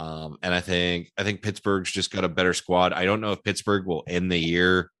 And I think Pittsburgh's just got a better squad. I don't know if Pittsburgh will end the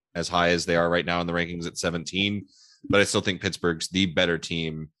year as high as they are right now in the rankings at 17, but I still think Pittsburgh's the better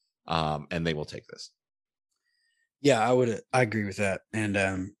team. And they will take this. Yeah, I agree with that.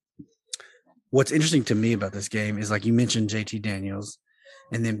 And what's interesting to me about this game is, like you mentioned, JT Daniels,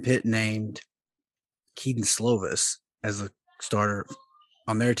 and then Pitt named Keaton Slovis as a starter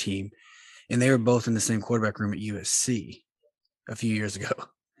on their team, and they were both in the same quarterback room at USC a few years ago.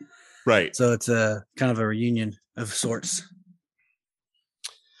 Right. So it's a kind of a reunion of sorts.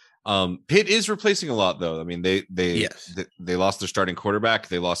 Pitt is replacing a lot, though. I mean, they lost their starting quarterback.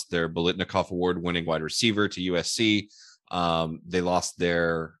 They lost their Bolitnikoff Award-winning wide receiver to USC. They lost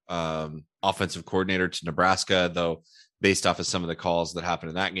their offensive coordinator to Nebraska, though, based off of some of the calls that happened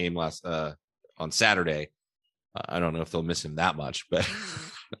in that game last on Saturday. I don't know if they'll miss him that much, but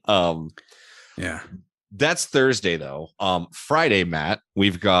yeah, that's Thursday, though. Friday, Matt,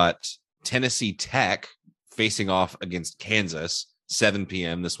 we've got Tennessee Tech facing off against Kansas. 7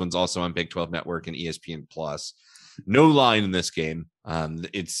 p.m. This one's also on Big 12 Network and ESPN Plus. No line in this game.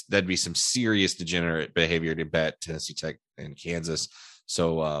 That'd be some serious degenerate behavior to bet Tennessee Tech and Kansas.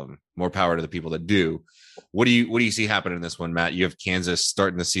 So more power to the people that do. What do you see happening in this one, Matt? You have Kansas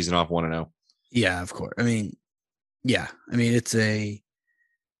starting the season off 1-0. Yeah, of course. I mean, it's a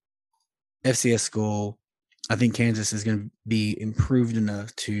FCS school. I think Kansas is going to be improved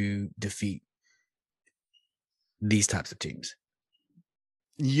enough to defeat these types of teams.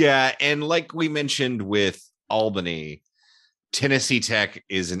 Yeah, and like we mentioned with Albany, Tennessee Tech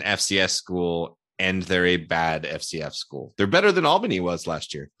is an FCS school, and they're a bad FCS school. They're better than Albany was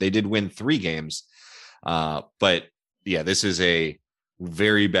last year. They did win 3 games. But yeah, this is a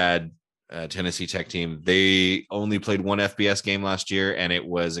very bad Tennessee Tech team. They only played 1 FBS game last year, and it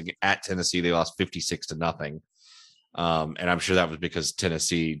was at Tennessee. They lost 56-0. And I'm sure that was because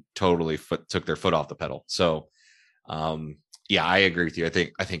Tennessee totally took their foot off the pedal. So, yeah, I agree with you. I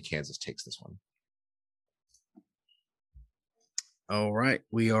think Kansas takes this one. All right,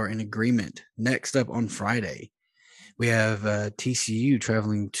 we are in agreement. Next up on Friday, we have TCU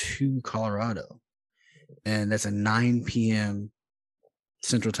traveling to Colorado, and that's a 9 p.m.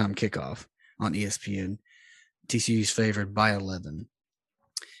 Central Time kickoff on ESPN. TCU is favored by 11.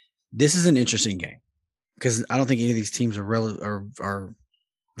 This is an interesting game because I don't think any of these teams are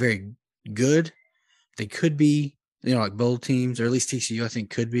very good. They could be, like both teams, or at least TCU I think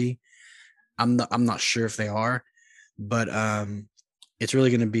could be. I'm not sure if they are, but it's really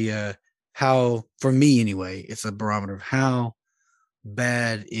going to be how, for me anyway, it's a barometer of how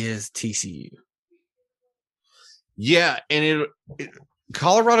bad is TCU. Yeah, and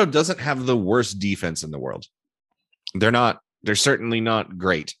Colorado doesn't have the worst defense in the world. They're certainly not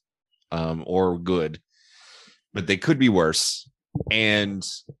great or good, but they could be worse. And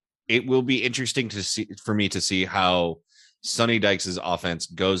it will be interesting for me to see how Sonny Dykes' offense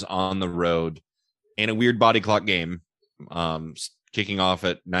goes on the road in a weird body clock game, kicking off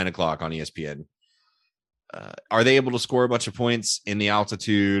at 9:00 on ESPN. Are they able to score a bunch of points in the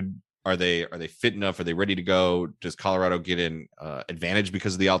altitude? Are they fit enough? Are they ready to go? Does Colorado get an advantage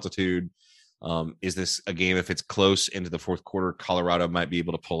because of the altitude? Is this a game, if it's close into the fourth quarter, Colorado might be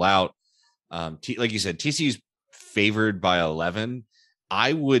able to pull out? Like you said, TCU's favored by 11.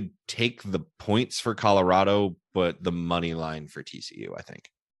 I would take the points for Colorado, but the money line for TCU, I think.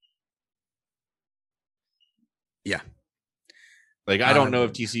 Yeah. Like, I don't know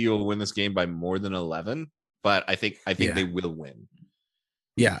if TCU will win this game by more than 11, but I think they will win.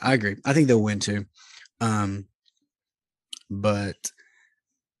 Yeah, I agree. I think they'll win too. But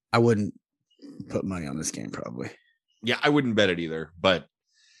I wouldn't put money on this game probably. Yeah, I wouldn't bet it either, but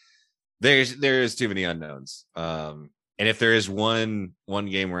there's too many unknowns. And if there is one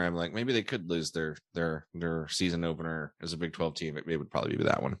game where I'm like, maybe they could lose their season opener as a Big 12 team, it would probably be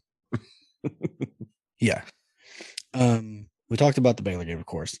that one. Yeah. We talked about the Baylor game, of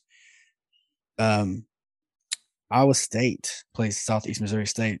course. Iowa State plays Southeast Missouri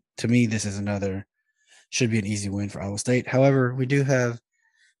State. To me, this is should be an easy win for Iowa State. However, we do have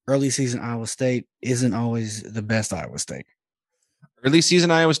early season Iowa State isn't always the best Iowa State. Early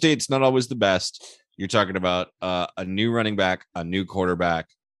season Iowa State's not always the best. You're talking about a new running back, a new quarterback,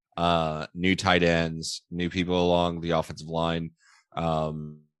 new tight ends, new people along the offensive line,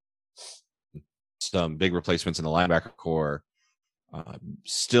 some big replacements in the linebacker core. You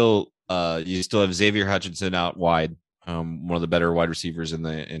still have Xavier Hutchinson out wide, one of the better wide receivers in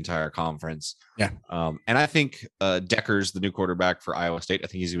the entire conference. Yeah. And I think Decker's the new quarterback for Iowa State. I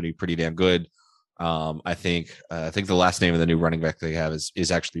think he's going to be pretty damn good. I think the last name of the new running back they have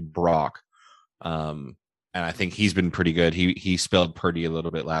is actually Brock. And I think he's been pretty good. He spelled Purdy a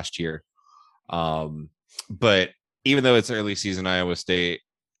little bit last year. But even though it's early season Iowa State,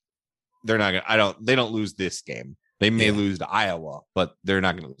 they don't lose this game. They may lose to Iowa, but they're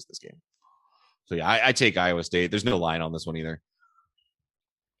not going to lose this game. So yeah, I take Iowa State. There's no line on this one either.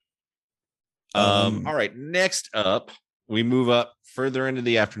 All right, next up, we move up further into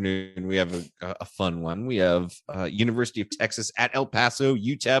the afternoon. We have a fun one. We have University of Texas at El Paso.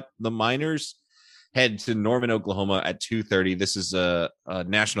 UTEP, the Miners, head to Norman, Oklahoma at 2:30. This is a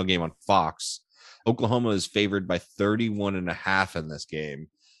national game on Fox. Oklahoma is favored by 31.5 in this game.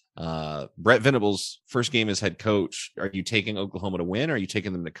 Brett Venables' first game as head coach. Are you taking Oklahoma to win? Or are you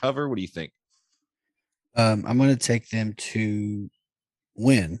taking them to cover? What do you think? I'm going to take them to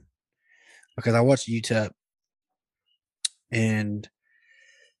win because I watched UTEP and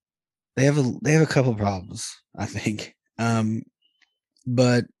they have a couple problems, I think.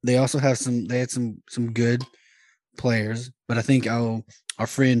 But they also have some good players. But I think our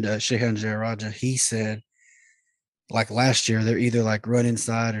friend Shehan Jayaraja, he said, like last year, they're either like run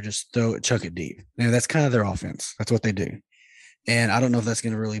inside or just chuck it deep. That's kind of their offense. That's what they do. And I don't know if that's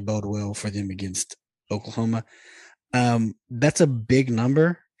going to really bode well for them against Oklahoma. That's a big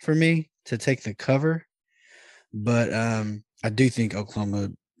number for me to take the cover, but I do think Oklahoma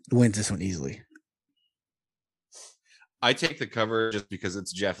wins this one easily. I take the cover just because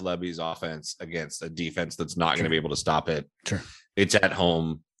it's Jeff Lebby's offense against a defense that's not going to be able to stop it. Sure. It's at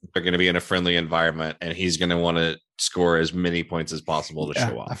home. They're going to be in a friendly environment, and he's going to want to score as many points as possible to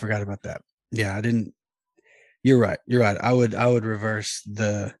show off. I forgot about that. Yeah, I didn't. You're right. I would reverse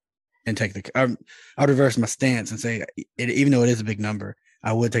and take I would reverse my stance and say, even though it is a big number,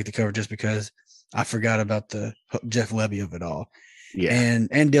 I would take the cover just because I forgot about the Jeff Lebby of it all. Yeah. And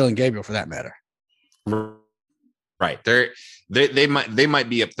Dylan Gabriel for that matter. Right. They might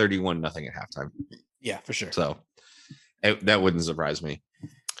be up 31-0 at halftime. Yeah, for sure. So that wouldn't surprise me.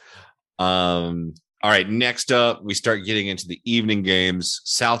 All right. Next up, we start getting into the evening games.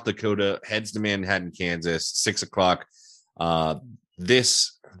 South Dakota heads to Manhattan, Kansas, 6:00.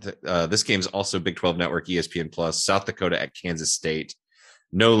 This game is also Big 12 Network, ESPN Plus. South Dakota at Kansas State.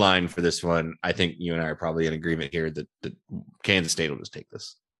 No line for this one. I think you and I are probably in agreement here that Kansas State will just take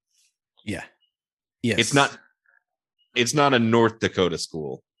this. Yeah. Yes. It's not a North Dakota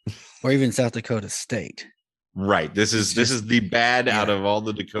school or even South Dakota State. Right. This is the bad out of all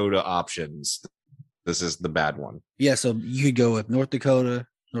the Dakota options. This is the bad one. Yeah. So you could go with North Dakota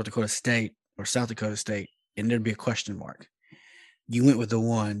State, or South Dakota State, and there'd be a question mark. You went with the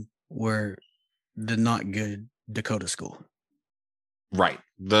one where the not good Dakota school. Right.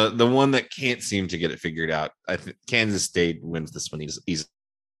 The one that can't seem to get it figured out. I think Kansas State wins this one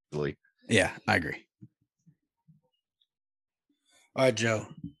easily. Yeah, I agree. All right, Joe.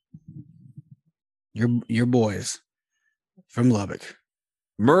 Your boys from Lubbock.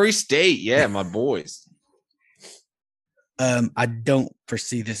 Murray State, yeah, my boys. I don't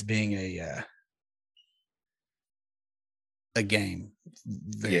foresee this being a game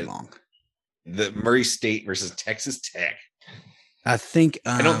very long. The Murray State versus Texas Tech. I think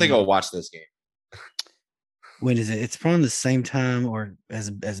I don't think I'll watch this game. When is it? It's probably the same time or as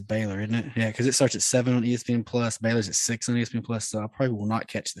Baylor, isn't it? Yeah, because it starts at 7 on ESPN Plus. Baylor's at 6 on ESPN Plus, so I probably will not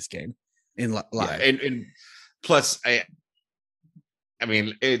catch this game in live. Yeah, and plus, I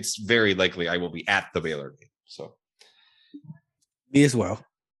mean, it's very likely I will be at the Baylor game. So me as well.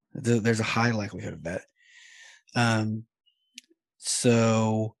 There's a high likelihood of that.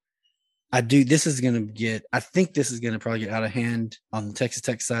 So I think this is going to probably get out of hand on the Texas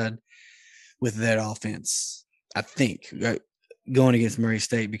Tech side with that offense. I think going against Murray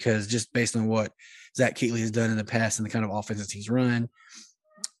State, because just based on what Zach Keatley has done in the past and the kind of offenses he's run,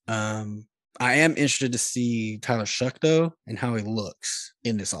 I am interested to see Tyler Shuck though and how he looks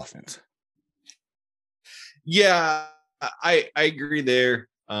in this offense. Yeah, I agree there.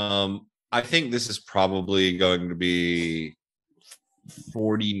 I think this is probably going to be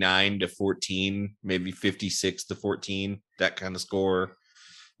 49-14, maybe 56-14, that kind of score.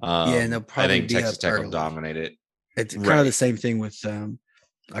 And they'll probably I think be Texas up Tech early. will dominate it. It's kind of the same thing with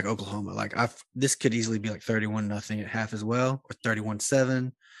like Oklahoma. Like this could easily be like 31-0 at half as well, or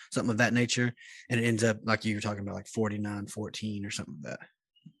 31-7, something of that nature, and it ends up like you were talking about, like 49-14 or something like that.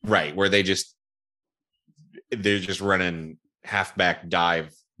 Right, where they're just running halfback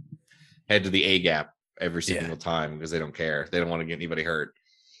dive, head to the A gap every single time because they don't care. They don't want to get anybody hurt.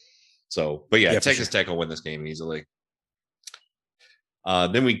 So, but Texas Tech will win this game easily.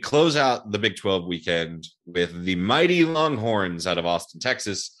 Then we close out the Big 12 weekend with the mighty Longhorns out of Austin,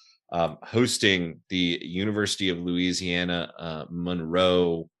 Texas, hosting the University of Louisiana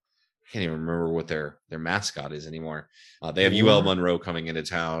Monroe. I can't even remember what their mascot is anymore. They have UL Monroe coming into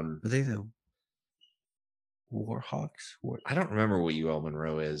town. Are they the Warhawks? I don't remember what UL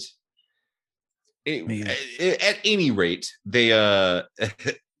Monroe is. At any rate, they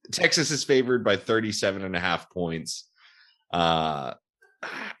Texas is favored by 37.5 points. I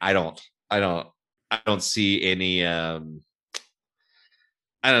don't see any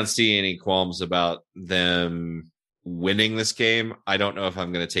qualms about them winning this game. I don't know if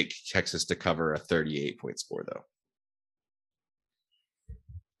I'm going to take Texas to cover a 38-point score though.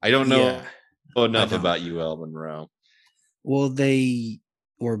 I don't know enough about UL Monroe. Well, they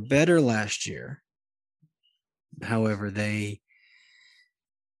were better last year. However, they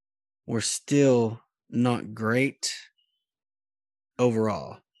were still not great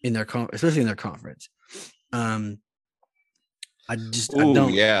overall in their especially in their conference. They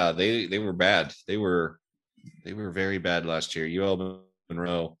were bad. They were very bad last year. UL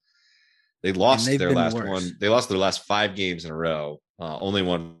Monroe, they lost their last one. They lost their last 5 games in a row. Only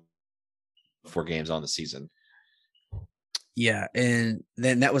won 4 games on the season. Yeah, and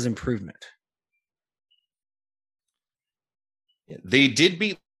then that was improvement. They did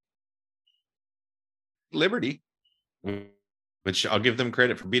beat Liberty, which I'll give them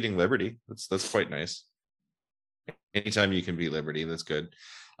credit for beating Liberty. That's quite nice. Anytime you can beat Liberty, that's good.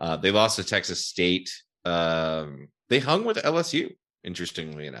 They lost to Texas State. They hung with LSU,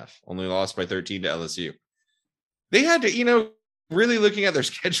 interestingly enough. Only lost by 13 to LSU. They had to, really looking at their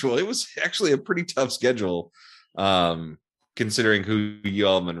schedule, it was actually a pretty tough schedule, considering who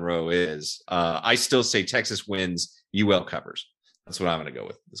UL Monroe is. I still say Texas wins, UL covers. That's what I'm going to go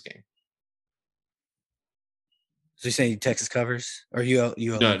with this game. So you're saying Texas covers or UL?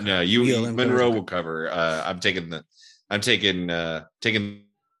 Monroe will cover. I'm taking the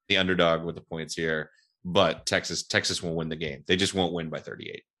underdog with the points here, but Texas will win the game. They just won't win by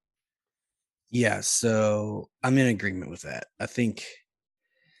 38. Yeah, so I'm in agreement with that. I think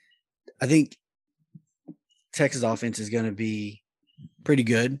Texas offense is going to be pretty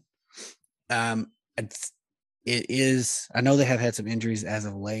good. It is. I know they have had some injuries as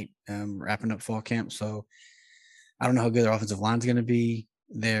of late, wrapping up fall camp. So I don't know how good their offensive line is going to be.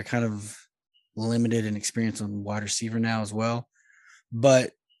 They're kind of limited in experience on wide receiver now as well.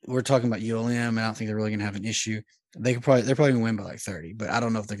 But we're talking about ULM, and I don't think they're really going to have an issue. They're probably going to win by like 30, but I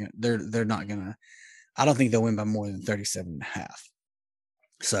don't know if they're not going to. I don't think they'll win by more than 37.5.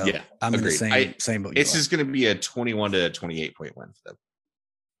 So yeah, I'm in the same boat. It's just going to be a 21 to 28 point win for them.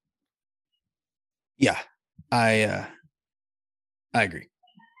 Yeah, I agree.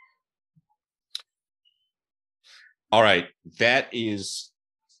 All right, that is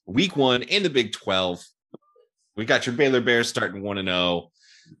week 1 in the Big 12. We got your Baylor Bears starting 1-0.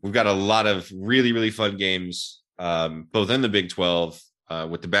 We've got a lot of really, really fun games, both in the Big 12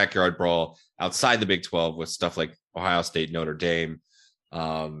 with the backyard brawl, outside the Big 12 with stuff like Ohio State, Notre Dame.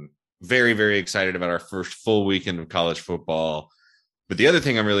 Very, very excited about our first full weekend of college football. But the other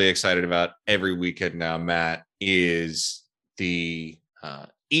thing I'm really excited about every weekend now, Matt, is the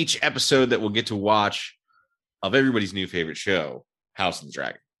each episode that we'll get to watch of everybody's new favorite show, House of the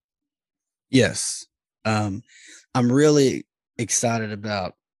Dragon. Yes. I'm really excited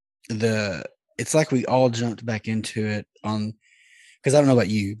about it's like we all jumped back into it because I don't know about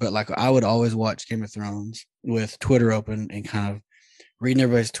you, but like I would always watch Game of Thrones with Twitter open and kind of reading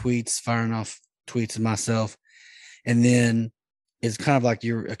everybody's tweets, firing off tweets of myself. And then it's kind of like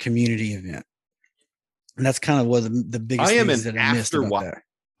you're a community event. And that's kind of one of the biggest I am things an that I missed after about that.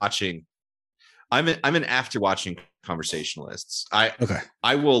 watching. I'm an after watching conversationalist. Okay.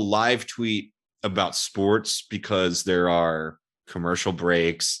 I will live tweet about sports because there are commercial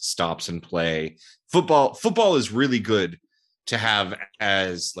breaks, stops and play. Football is really good to have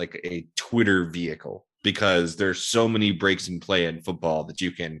as like a Twitter vehicle because there's so many breaks in play in football that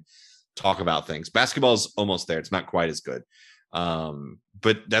you can talk about things. Basketball is almost there. It's not quite as good.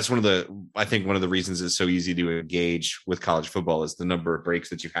 But that's I think one of the reasons it's so easy to engage with college football is the number of breaks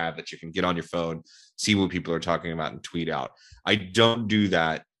that you have that you can get on your phone, see what people are talking about and tweet out. I don't do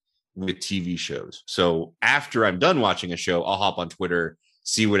that with TV shows. So after I'm done watching a show, I'll hop on Twitter,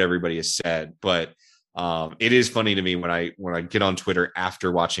 see what everybody has said. But it is funny to me when I get on Twitter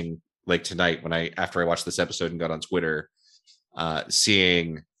after watching, like tonight, after I watched this episode and got on Twitter,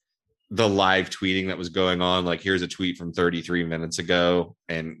 seeing the live tweeting that was going on. Like, here's a tweet from 33 minutes ago,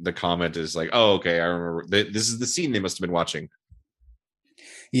 and the comment is like, "Oh, okay, I remember. This is the scene they must have been watching."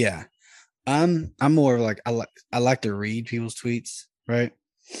 Yeah, I'm more of like I like to read people's tweets, right?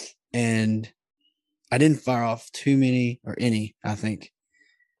 And I didn't fire off too many or any. I think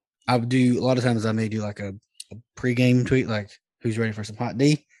I would do a lot of times. I may do like a pregame tweet, like who's ready for some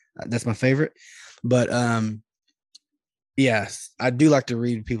HotD. That's my favorite. But yes, I do like to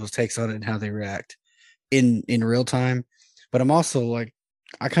read people's takes on it and how they react in real time. But I'm also like,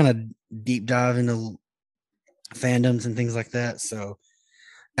 I kind of deep dive into fandoms and things like that. So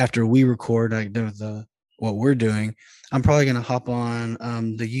after we record, like what we're doing, I'm probably going to hop on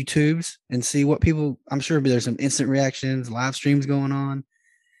the YouTubes and see what people, I'm sure there's some instant reactions, live streams going on.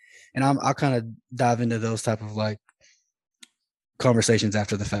 And I'll kind of dive into those type of like conversations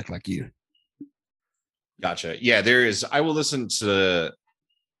after the fact, like you. Gotcha. Yeah, there is. I will listen to,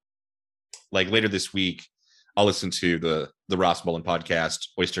 like, later this week, I'll listen to the Ross Mullen podcast,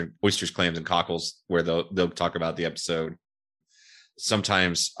 Oysters, Clams, and Cockles, where they'll talk about the episode.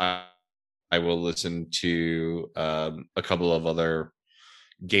 Sometimes I will listen to a couple of other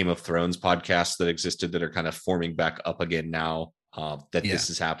Game of Thrones podcasts that existed that are kind of forming back up again now that this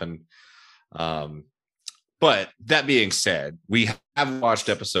has happened. But that being said, we have watched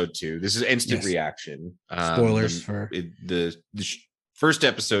episode 2. This is instant reaction. Spoilers the first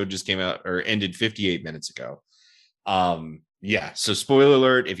episode just came out or ended 58 minutes ago. So spoiler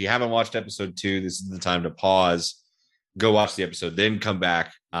alert, if you haven't watched episode 2, this is the time to pause, go watch the episode, then come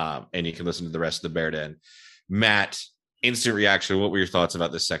back and you can listen to the rest of the Bear Den. Matt, instant reaction, what were your thoughts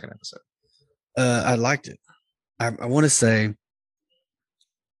about this second episode? I liked it. I want to say,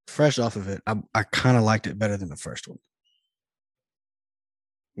 fresh off of it, I kind of liked it better than the first one.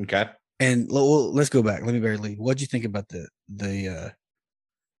 Okay. And let's go back. Let me bury Lee. What'd you think about the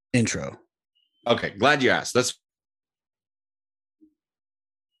intro? Okay, glad you asked. Let's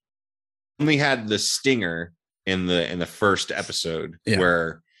only had the stinger in the first episode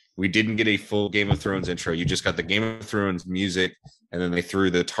where we didn't get a full Game of Thrones intro. You just got the Game of Thrones music, and then they threw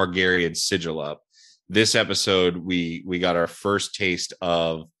the Targaryen sigil up. This episode, we got our first taste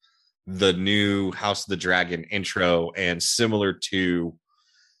of the new House of the Dragon intro, and similar to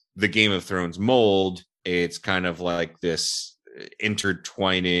the Game of Thrones mold, it's kind of like this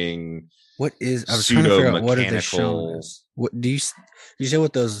intertwining. What is? I was trying to figure out what are they showing us. What do you say?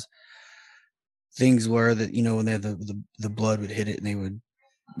 What those things were that when they had the blood would hit it and they would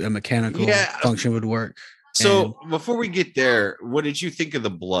a mechanical function would work. So before we get there, what did you think of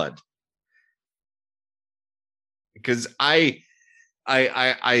the blood? Because I'm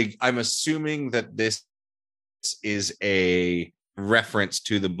assuming that this is a reference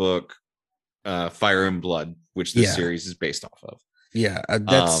to the book Fire and Blood, which this series is based off of. Yeah,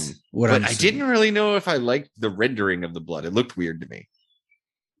 that's what I'm I didn't really know if I liked the rendering of the blood. It looked weird to me.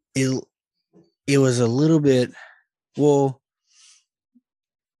 It was a little bit, it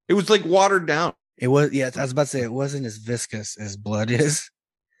was like watered down. It was, I was about to say it wasn't as viscous as blood is.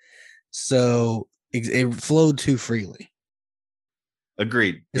 So it flowed too freely.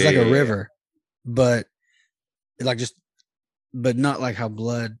 Agreed. It's like a river, but but not like how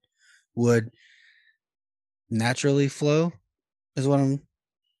blood would naturally flow is what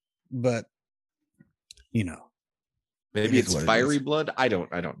but maybe it's fiery blood. I don't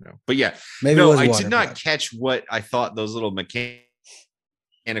know. But yeah, maybe I did not blood. catch what I thought those little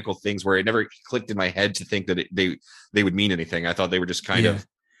mechanical things were. It never clicked in my head to think that they would mean anything. I thought they were just kind of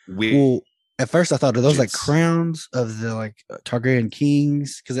weird. Well, at first I thought, are those like crowns of the like Targaryen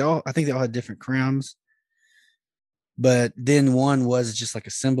kings? Because I think they all had different crowns. But then one was just like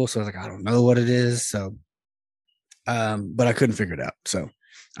a symbol, so I was like, I don't know what it is. So, but I couldn't figure it out. So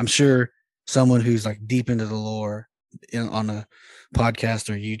I'm sure someone who's like deep into the lore on a podcast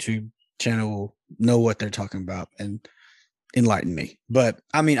or YouTube channel will know what they're talking about and enlighten me. But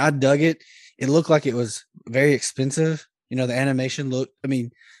I mean, I dug it. It looked like it was very expensive. You know, the animation looked, I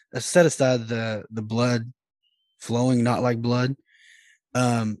mean, set aside the blood flowing not like blood.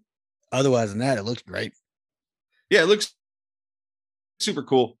 Otherwise than that, it looked great. Yeah, it looks super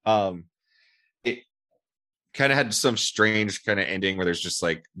cool. It kind of had some strange kind of ending where there's just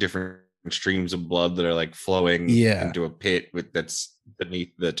like different streams of blood that are like flowing into a pit that's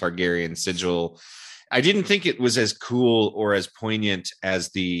beneath the Targaryen sigil. I didn't think it was as cool or as poignant as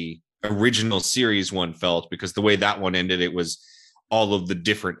the original series one felt, because the way that one ended, it was all of the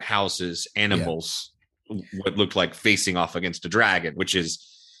different houses, animals, what looked like facing off against a dragon, which is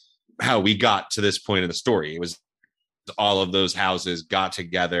how we got to this point in the story. It was all of those houses got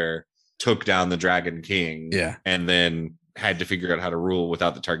together, took down the Dragon King, and then had to figure out how to rule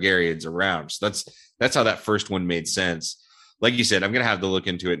without the Targaryens around. So that's how that first one made sense. Like you said, I'm gonna have to look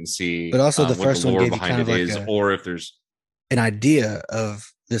into it and see. But also, the what first the lore one gave you behind kind of it like is, or if there's an idea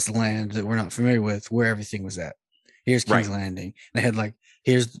of this land that we're not familiar with, where everything was at. Here's King's Landing. They had like,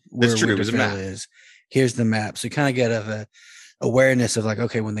 here's where Winterfell is. Here's the map. So you kind of get a awareness of like,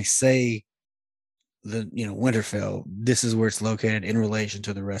 okay, when they say the Winterfell, this is where it's located in relation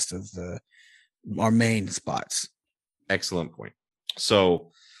to the rest of our main spots. Excellent point.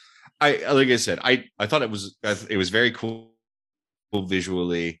 So like I said, I thought it was very cool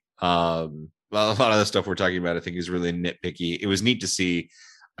visually. A lot of the stuff we're talking about, I think, is really nitpicky. It was neat to see.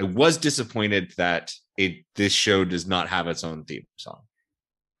 I was disappointed that this show does not have its own theme song.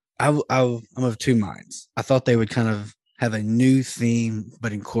 I'm of two minds. I thought they would kind of have a new theme,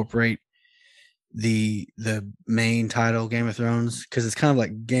 but incorporate the main title, Game of Thrones, because it's kind of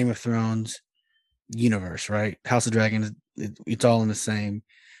like Game of Thrones universe, right? House of Dragons, it's all in the same.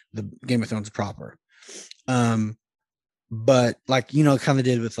 The Game of Thrones proper. But like, kind of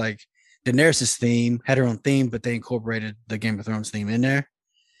did with like Daenerys' theme, had her own theme, but they incorporated the Game of Thrones theme in there.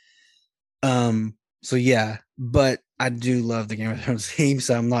 So yeah, but I do love the Game of Thrones theme,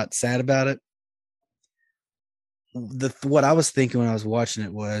 so I'm not sad about it. What I was thinking when I was watching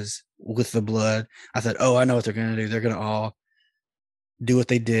it was, with the blood, I thought, oh, I know what they're going to do. They're going to all do what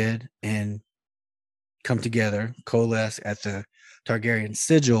they did and come together, coalesce at the Targaryen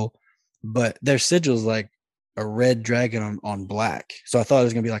sigil, but their sigil is like a red dragon on black. So I thought it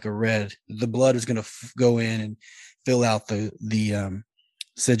was going to be like the blood was going to go in and fill out the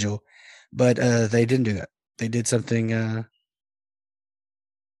sigil, but they didn't do that. They did something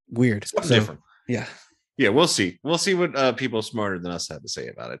weird. Something different. Yeah. Yeah, we'll see. We'll see what people smarter than us have to say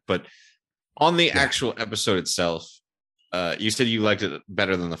about it. But on the actual episode itself, you said you liked it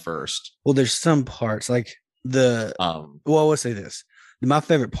better than the first. Well, there's some parts like well, I'll say this. My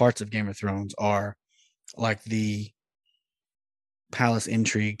favorite parts of Game of Thrones are like the palace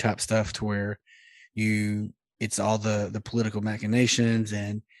intrigue type stuff, to where it's all the political machinations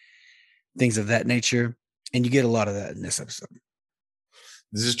and things of that nature. And you get a lot of that in this episode.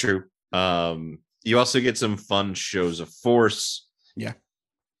 This is true. You also get some fun shows of force. Yeah.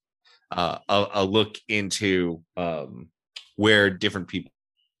 A look into where different people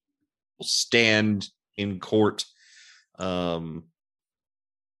stand in court. And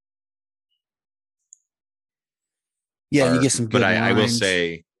you get some good but I will lines.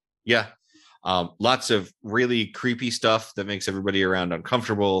 say, lots of really creepy stuff that makes everybody around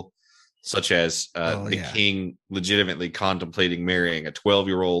uncomfortable, such as the king legitimately contemplating marrying a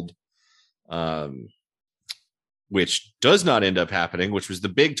 12-year-old, which does not end up happening, which was the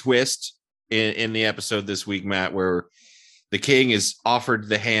big twist in the episode this week, Matt, where the king is offered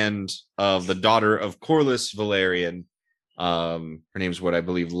the hand of the daughter of Corlys Velaryon. Her name's what I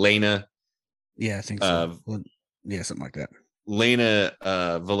believe, Lena. Yeah, I think so. Yeah, something like that. Lena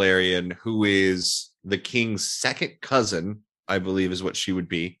Velaryon, who is the king's second cousin, I believe is what she would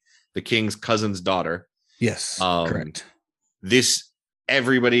be. The king's cousin's daughter. Yes, correct.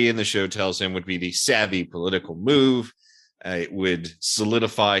 Everybody in the show tells him would be the savvy political move. It would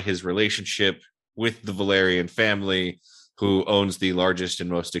solidify his relationship with the Velaryon family, who owns the largest and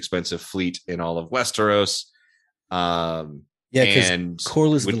most expensive fleet in all of Westeros. Because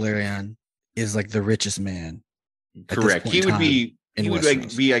Corlys Velaryon is like the richest man. Correct. He would be,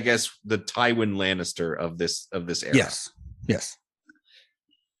 I guess, the Tywin Lannister of this era. Yes.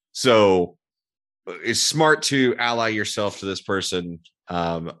 So it's smart to ally yourself to this person.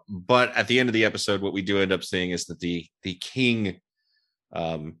 But at the end of the episode, what we do end up seeing is that the king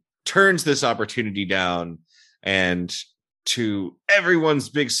turns this opportunity down, and to everyone's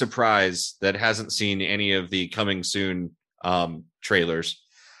big surprise that hasn't seen any of the coming soon trailers,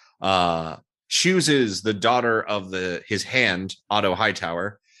 chooses the daughter of his hand, Otto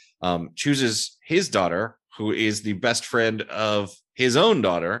Hightower, chooses his daughter, who is the best friend of his own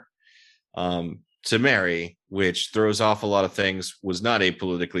daughter, to marry, which throws off a lot of things, was not a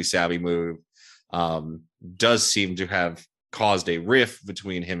politically savvy move, does seem to have caused a rift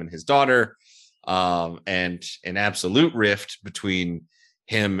between him and his daughter, and an absolute rift between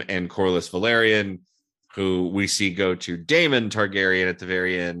him and Corlys Valerian, who we see go to Daemon Targaryen at the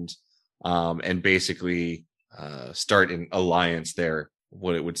very end, and basically start an alliance there,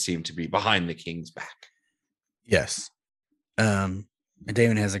 what it would seem to be behind the king's back. Yes. And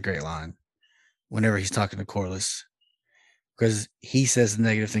Daemon has a great line whenever he's talking to Corlys, because he says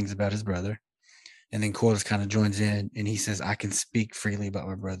negative things about his brother. And then Corlys kind of joins in and he says, I can speak freely about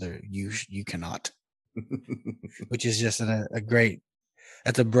my brother. You cannot. Which is just a great,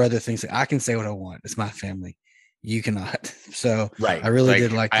 that's a brother thing. So I can say what I want. It's my family. You cannot. So right. I really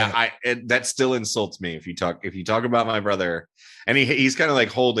did like that. That still insults me if you talk about my brother. And he's kind of like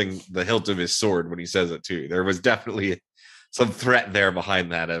holding the hilt of his sword when he says it too. There was definitely some threat there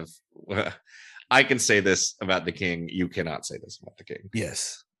behind that of I can say this about the king. You cannot say this about the king.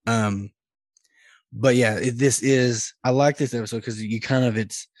 Yes. But yeah, I like this episode because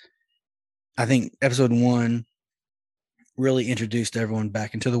I think episode 1 really introduced everyone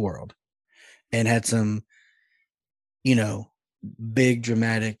back into the world and had some, big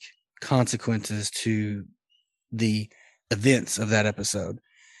dramatic consequences to the events of that episode.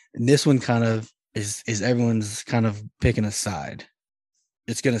 And this one kind of is everyone's kind of picking a side.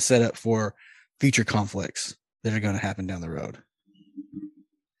 It's going to set up for future conflicts that are going to happen down the road.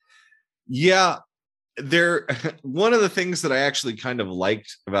 Yeah. One of the things that I actually kind of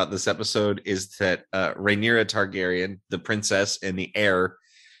liked about this episode is that Rhaenyra Targaryen, the princess and the heir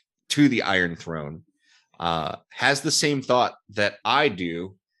to the Iron Throne, has the same thought that I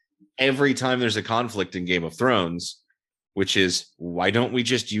do every time there's a conflict in Game of Thrones, which is, why don't we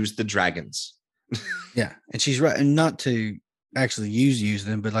just use the dragons? Yeah, and she's right, and not to actually use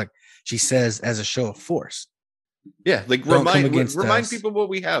them, but like she says, as a show of force. Yeah, like remind people what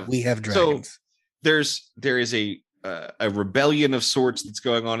we have. We have dragons. So there is a rebellion of sorts that's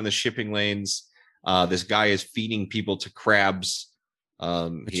going on in the shipping lanes. This guy is feeding people to crabs.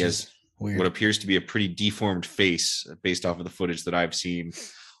 He has weird. What appears to be a pretty deformed face based off of the footage that I've seen.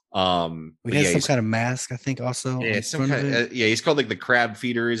 He has some kind of mask, I think, also. Yeah, he's called like the Crab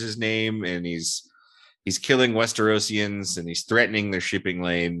Feeder is his name, and he's killing Westerosians and he's threatening their shipping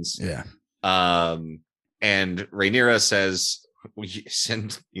lanes. Yeah. And Rhaenyra says, we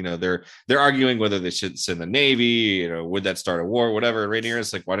send, they're arguing whether they should send the Navy, would that start a war, whatever.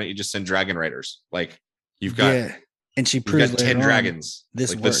 Rhaenyra's like, why don't you just send dragon riders? Like, you've got, and she proves 10 dragons.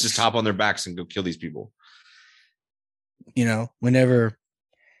 This like, let's just hop on their backs and go kill these people. Whenever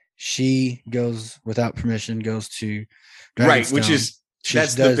she goes without permission, goes to Dragonstone, right, which is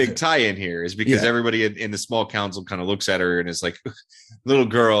that's the big tie-in here, is because everybody in the small council kind of looks at her and is like, little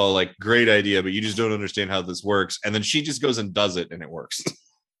girl, like, great idea, but you just don't understand how this works. And then she just goes and does it and it works.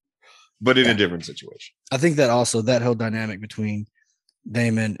 But in a different situation. I think that also, that whole dynamic between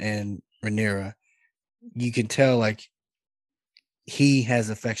Daemon and Rhaenyra, you can tell like he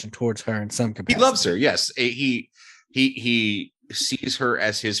has affection towards her in some capacity. He loves her, yes. He sees her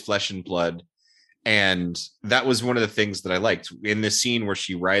as his flesh and blood. And that was one of the things that I liked in this scene where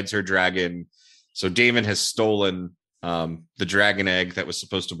she rides her dragon. So Daemon has stolen the dragon egg that was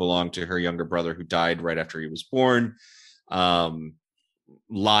supposed to belong to her younger brother who died right after he was born.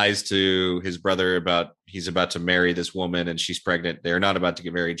 Lies to his brother about he's about to marry this woman and she's pregnant. They're not about to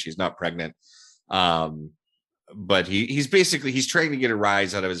get married. She's not pregnant. But he's trying to get a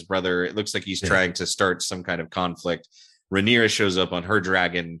rise out of his brother. It looks like he's trying to start some kind of conflict. Rhaenyra shows up on her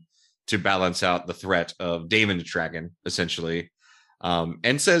dragon to balance out the threat of Daemon's dragon, essentially,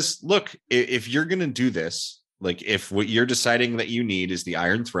 and says, look, if you're going to do this, like if what you're deciding that you need is the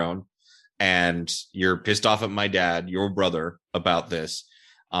Iron Throne and you're pissed off at my dad, your brother, about this,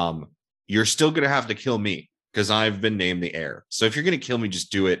 you're still going to have to kill me because I've been named the heir. So if you're going to kill me,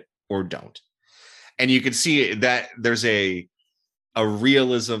 just do it or don't. And you can see that there's a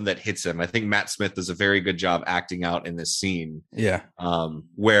realism that hits him. I think Matt Smith does a very good job acting out in this scene. Yeah.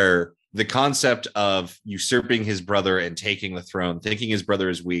 Where the concept of usurping his brother and taking the throne, thinking his brother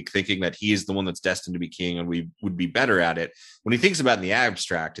is weak, thinking that he is the one that's destined to be king and we would be better at it. When he thinks about it in the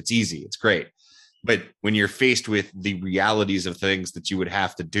abstract, it's easy. It's great. But when you're faced with the realities of things that you would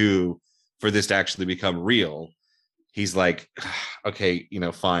have to do for this to actually become real, he's like, okay,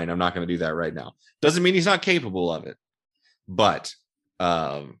 fine. I'm not going to do that right now. Doesn't mean he's not capable of it. But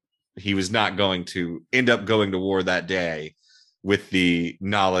he was not going to end up going to war that day with the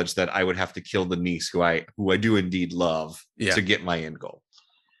knowledge that I would have to kill the niece who I do indeed love to get my end goal.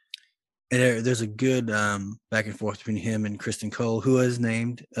 there's a good back and forth between him and Kristen Cole, who was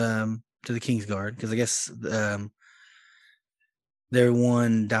named to the Kingsguard, because I guess their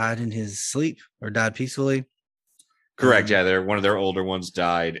one died in his sleep or died peacefully. Correct. Yeah, they're one of their older ones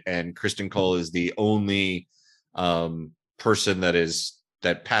died, and Kristen Cole is the only person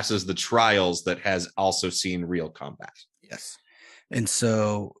that passes the trials that has also seen real combat. Yes. And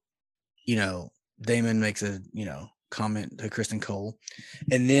so, Damon makes a, comment to Kristen Cole.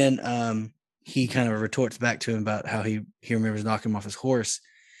 And then he kind of retorts back to him about how he remembers knocking him off his horse,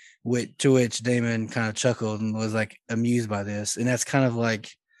 to which Damon kind of chuckled and was like amused by this. And that's kind of like,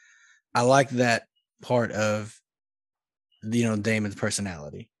 I like that part of, Damon's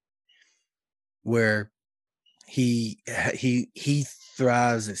personality, where he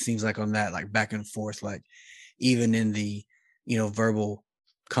thrives, it seems like, on that, like, back and forth, like even in the verbal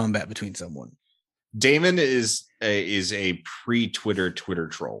combat between someone. Damon is a pre-Twitter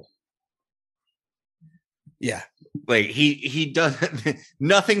troll. Yeah, like he does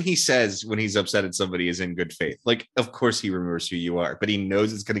nothing he says when he's upset at somebody is in good faith. Like, of course he remembers who you are, but he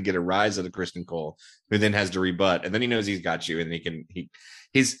knows it's going to get a rise out of Kristen Cole, who then has to rebut, and then he knows he's got you, and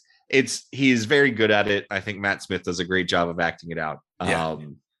he's very good at it. I think Matt Smith does a great job of acting it out. Yeah.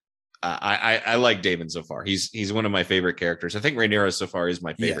 I like Damon so far. He's one of my favorite characters. I think Rhaenyra so far is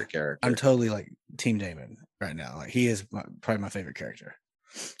my favorite character. I'm totally like Team Damon right now. Like, he is probably my favorite character.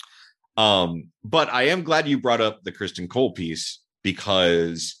 But I am glad you brought up the Kristen Cole piece,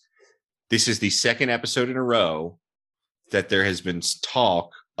 because this is the second episode in a row that there has been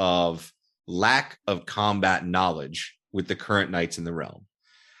talk of lack of combat knowledge with the current knights in the realm.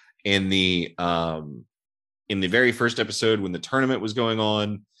 In the very first episode, when the tournament was going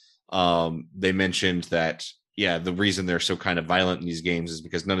on, they mentioned that, the reason they're so kind of violent in these games is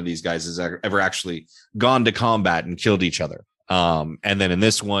because none of these guys has ever actually gone to combat and killed each other. And then in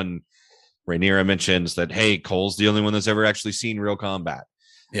this one, Rhaenyra mentions that, hey, Cole's the only one that's ever actually seen real combat.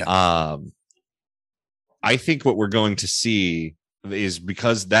 Yeah. I think what we're going to see is,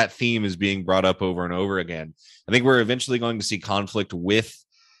 because that theme is being brought up over and over again, I think we're eventually going to see conflict with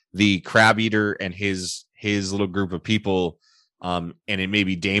the Crab Eater and his little group of people. And it may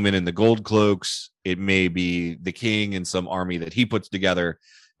be Damon and the Gold Cloaks. It may be the king and some army that he puts together,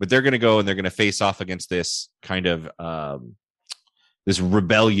 but they're going to go and they're going to face off against this kind of this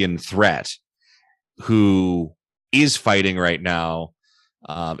rebellion threat, who is fighting right now,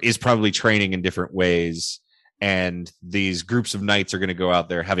 is probably training in different ways. And these groups of knights are going to go out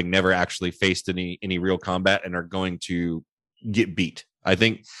there having never actually faced any real combat, and are going to get beat. I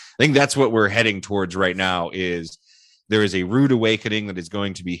think that's what we're heading towards right now. Is there is a rude awakening that is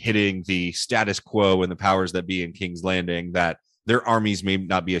going to be hitting the status quo and the powers that be in King's Landing, that their armies may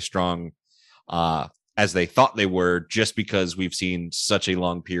not be as strong as they thought they were, just because we've seen such a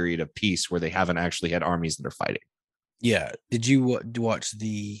long period of peace where they haven't actually had armies that are fighting. Yeah. Did you watch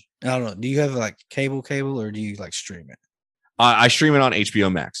I don't know, do you have like cable, or do you like stream it? I stream it on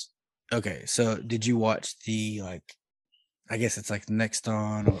HBO Max. Okay. So did you watch the, like, I guess it's like next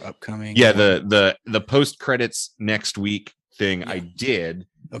on or upcoming? Yeah. The post credits next week thing. Yeah. I did.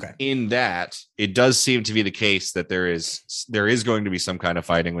 Okay. In that, it does seem to be the case that there is going to be some kind of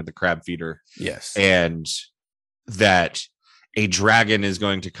fighting with the crab feeder. Yes. And that a dragon is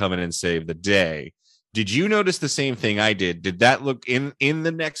going to come in and save the day. Did you notice the same thing I did? Did that look in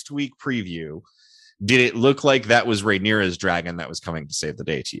the next week preview? Did it look like that was Rhaenyra's dragon that was coming to save the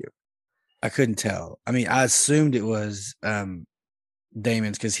day to you? I couldn't tell. I mean, I assumed it was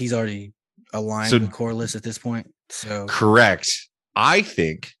Damon's, because he's already aligned with Corlys at this point. So correct. I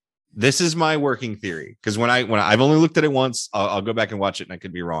think this is my working theory, because when I've only looked at it once, I'll go back and watch it, and I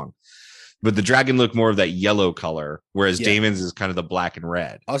could be wrong. But the dragon looked more of that yellow color, whereas Damon's is kind of the black and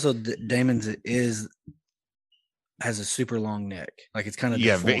red. Also, Damon's has a super long neck, like it's kind of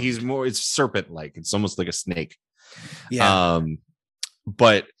deformed. It's serpent like. It's almost like a snake. Yeah.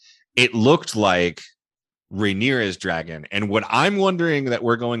 But it looked like Rhaenyra's dragon, and what I'm wondering that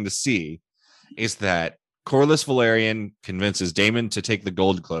we're going to see is that Corlys Velaryon convinces Damon to take the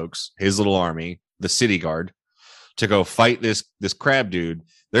Gold Cloaks, his little army, the city guard, to go fight this crab dude.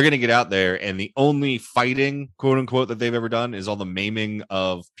 They're going to get out there, and the only fighting, quote unquote, that they've ever done is all the maiming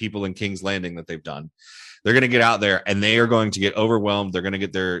of people in King's Landing that they've done. They're going to get out there, and they are going to get overwhelmed. They're going to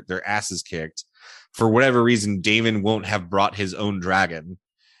get their asses kicked. For whatever reason, Damon won't have brought his own dragon,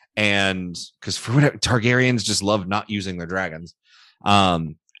 and because for whatever, Targaryens just love not using their dragons.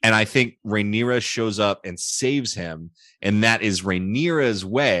 And I think Rhaenyra shows up and saves him. And that is Rhaenyra's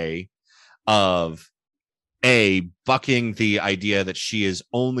way of bucking the idea that she is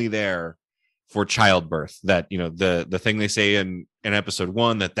only there for childbirth. That, the thing they say in episode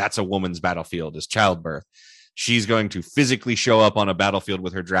 1, that's a woman's battlefield, is childbirth. She's going to physically show up on a battlefield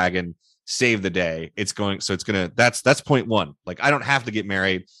with her dragon, save the day. That's point 1. Like, I don't have to get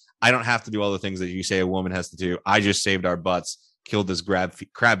married. I don't have to do all the things that you say a woman has to do. I just saved our butts, killed this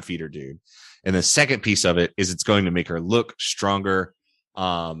crab feeder dude. And the second piece of it is it's going to make her look stronger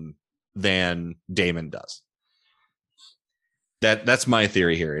than Damon does. That's my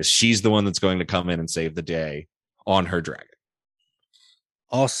theory here, is she's the one that's going to come in and save the day on her dragon.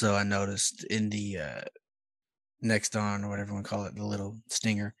 Also, I noticed in the next on, or whatever you call it, the little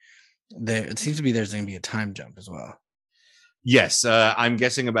stinger, there it seems to be there's going to be a time jump as well. Yes, I'm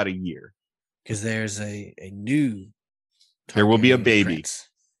guessing about a year. Because there's a new Targaryen there will be a baby. prince.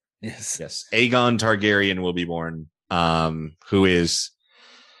 Yes. Aegon Targaryen will be born, who is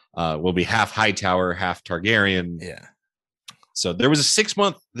will be half Hightower, half Targaryen. Yeah. So there was a 6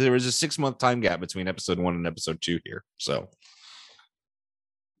 month time gap between episode 1 and episode 2 here. So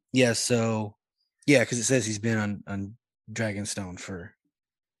yeah, because it says he's been on Dragonstone for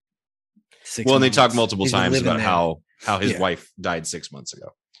 6 months. And they talk multiple times about there. how his wife died 6 months ago.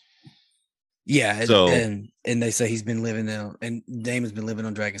 Yeah, so, and they say he's been living there, and Damon's been living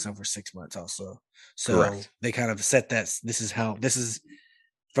on Dragonstone for 6 months also. So correct. They kind of set that. This is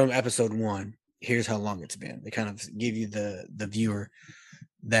from episode 1. Here's how long it's been. They kind of give you the viewer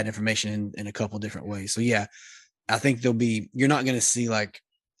that information in a couple different ways. So yeah, I think you're not going to see like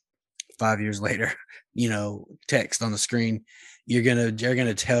 5 years later, text on the screen. They're going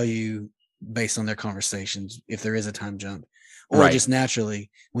to tell you based on their conversations if there is a time jump, or just naturally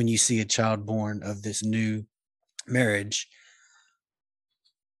when you see a child born of this new marriage,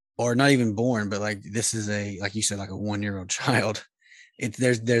 or not even born, but like this is like you said, like a 1-year-old child.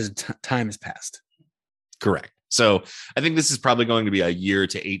 Time has passed. Correct. So I think this is probably going to be a year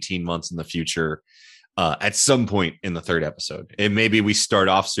to 18 months in the future, at some point in the 3rd episode. And maybe we start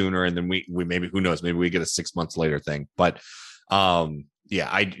off sooner, and then we maybe, who knows, maybe we get a 6 months later thing. But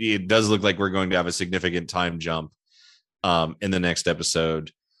it does look like we're going to have a significant time jump in the next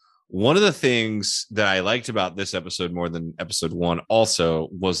episode. One of the things that I liked about this episode more than episode 1 also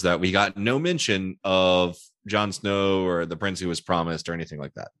was that we got no mention of Jon Snow or the prince who was promised or anything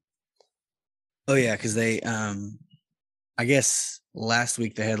like that. Oh yeah, because they I guess last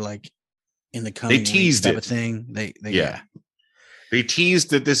week they had like in the coming they teased type it of thing. They teased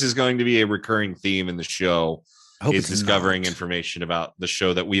that this is going to be a recurring theme in the show, is discovering information about the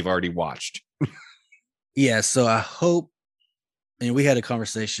show that we've already watched. Yeah, so I hope, and we had a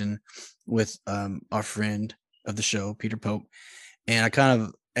conversation with our friend of the show, Peter Pope, and I kind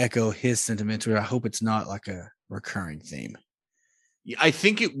of echo his sentiment where I hope it's not like a recurring theme. I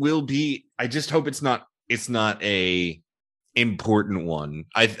think it will be. I just hope it's not a important one.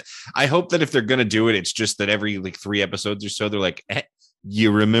 I hope that if they're going to do it, it's just that every like 3 episodes or so, they're like,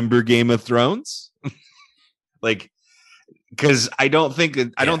 you remember Game of Thrones? Like, because I don't think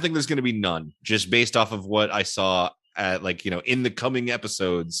there's going to be none, just based off of what I saw at in the coming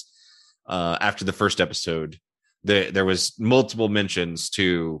episodes after the first episode. There was multiple mentions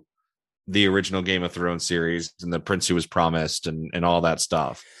to the original Game of Thrones series and the Prince Who Was Promised and all that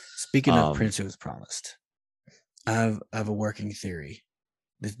stuff. Speaking of Prince Who Was Promised, I have a working theory.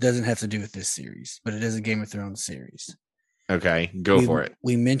 This doesn't have to do with this series, but it is a Game of Thrones series. Okay, for it.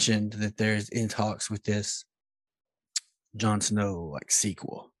 We mentioned that there's in talks with this Jon Snow like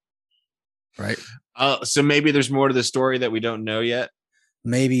sequel, right? So maybe there's more to the story that we don't know yet.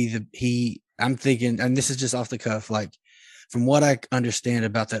 Maybe I'm thinking, and this is just off the cuff, like from what I understand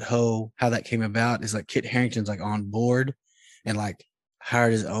about how that came about is like Kit Harington's like on board and like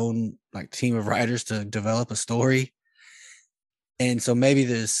hired his own like team of writers to develop a story. And so maybe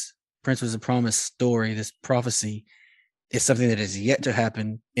this Prince Was a Promised story, this prophecy, is something that is yet to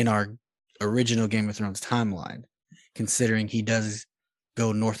happen in our original Game of Thrones timeline, considering he does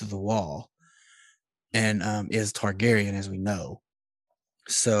go north of the wall and is Targaryen, as we know.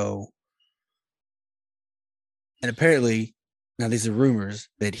 So, and apparently, now these are rumors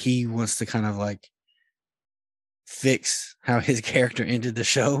that he wants to kind of like fix how his character ended the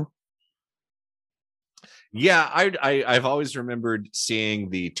show. Yeah, I've always remembered seeing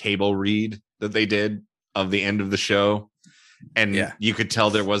the table read that they did of the end of the show, and you could tell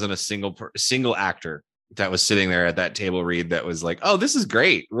there wasn't a single actor that was sitting there at that table read that was like, "Oh, this is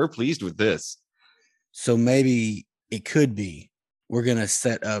great. We're pleased with this." So maybe it could be we're gonna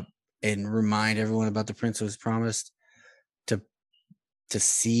set up and remind everyone about the Prince Who Was Promised to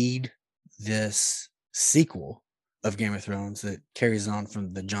seed this sequel of Game of Thrones that carries on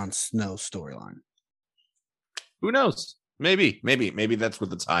from the Jon Snow storyline. Who knows? Maybe that's what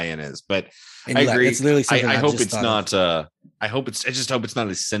the tie-in is. But And I agree. it's literally something I hope just it's thought not. of. I just hope it's not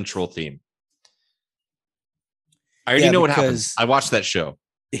a central theme. I already know what happens. I watched that show.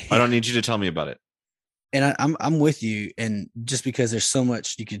 I don't need you to tell me about it. And I'm with you. And just because there's so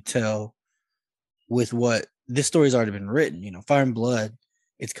much you could tell with what this story's already been written, Fire and Blood,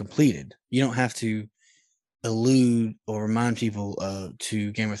 it's completed. You don't have to allude or remind people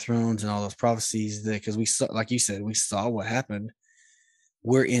to Game of Thrones and all those prophecies because we saw, like you said, we saw what happened.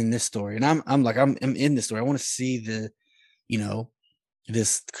 We're in this story, and I'm in this story. I want to see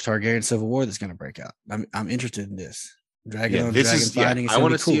this Targaryen civil war that's going to break out. I'm interested in this dragon on dragon fighting. I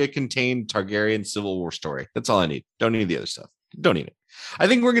want to see a contained Targaryen civil war story. That's all I need. Don't need the other stuff. Don't need it. I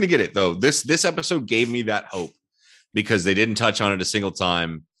think we're going to get it though. This episode gave me that hope because they didn't touch on it a single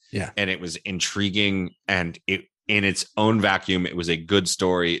time. Yeah. And it was intriguing, and it in its own vacuum, it was a good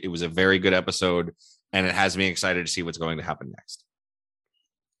story. It was a very good episode, and it has me excited to see what's going to happen next.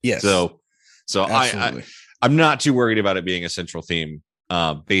 Yes. So I'm not too worried about it being a central theme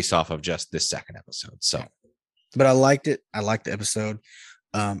based off of just this second episode. So, but I liked it. I liked the episode.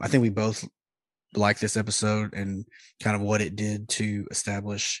 I think we both liked this episode and kind of what it did to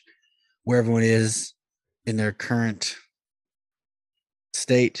establish where everyone is in their current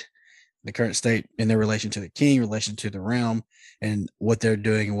state in their relation to the king, relation to the realm, and what they're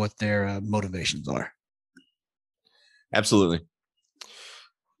doing and what their motivations are. Absolutely.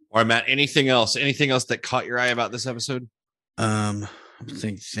 All right, Matt, anything else that caught your eye about this episode?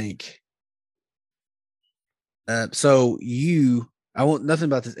 Think. So I want nothing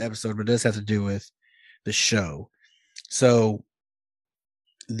about this episode, but it does have to do with the show. So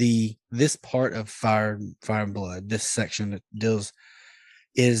this part of Fire and Blood, this section that deals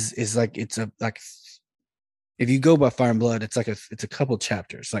is like it's if you go by Fire and Blood, it's a couple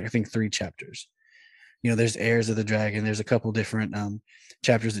chapters, like I think 3 chapters. There's Heirs of the Dragon. There's a couple different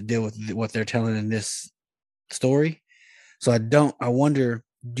chapters that deal with what they're telling in this story. So I wonder,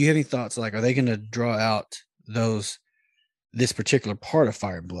 do you have any thoughts? Like, are they going to draw out this particular part of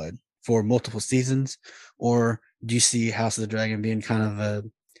Fire and Blood for multiple seasons? Or do you see House of the Dragon being kind of a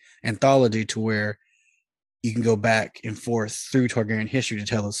anthology to where you can go back and forth through Targaryen history to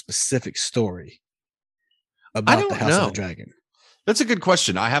tell a specific story about the House of the Dragon? That's a good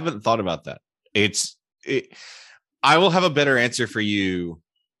question. I haven't thought about that. I will have a better answer for you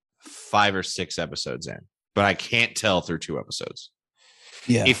 5 or 6 episodes in, but I can't tell through 2 episodes.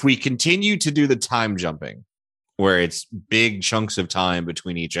 Yeah. If we continue to do the time jumping where it's big chunks of time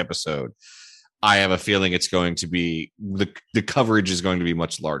between each episode, I have a feeling it's going to be the coverage is going to be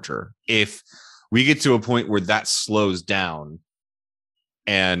much larger. If we get to a point where that slows down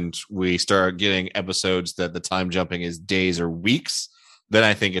and we start getting episodes that the time jumping is days or weeks, then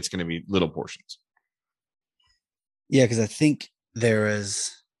I think it's going to be little portions. Yeah, because I think he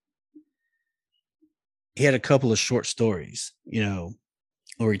had a couple of short stories,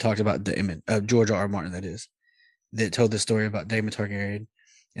 where he talked about Daemon, George R. Martin, that told the story about Daemon Targaryen,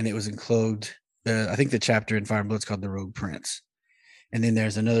 and it was included. I think the chapter in Fire and Blood is called The Rogue Prince, and then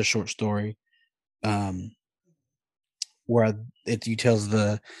there's another short story, where he tells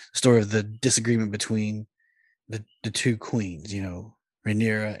the story of the disagreement between the 2 queens,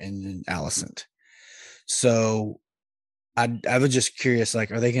 Rhaenyra and Alicent. So I was just curious,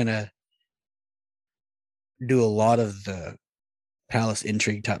 like, are they gonna do a lot of the palace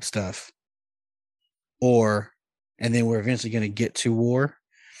intrigue type stuff, and then we're eventually going to get to war,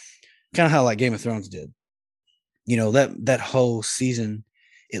 kind of how like Game of Thrones did? That whole season,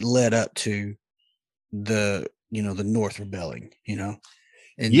 it led up to the North rebelling. And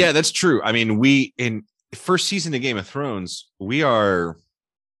yeah, that's true. I mean, we in first season of Game of Thrones, we are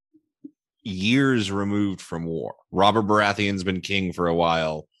years removed from war. Robert Baratheon's been king for a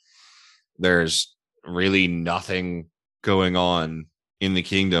while. There's really nothing going on in the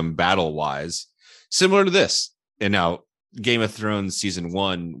kingdom battle wise, similar to this. And now Game of Thrones season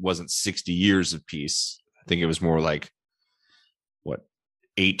 1 wasn't 60 years of peace. I think it was more like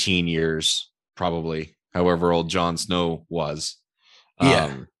 18 years, probably, however old Jon Snow was.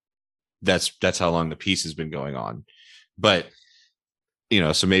 Yeah. That's how long the peace has been going on. But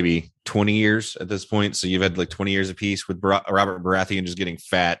so maybe 20 years at this point. So you've had like 20 years of peace with Robert Baratheon just getting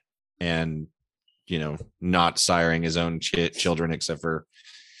fat and, not siring his own children, except for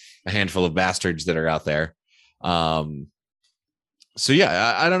a handful of bastards that are out there. So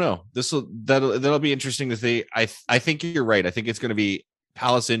yeah, I don't know. That'll be interesting to see. I think you're right. I think it's going to be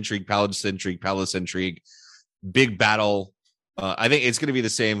palace intrigue, big battle. I think it's going to be the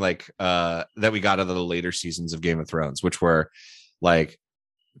same that we got out of the later seasons of Game of Thrones, which were like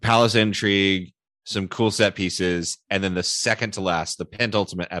palace intrigue, some cool set pieces, and then the second to last, the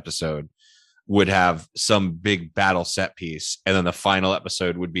penultimate episode would have some big battle set piece, and then the final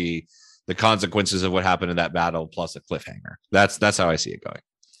episode would be the consequences of what happened in that battle plus a cliffhanger. That's how I see it going.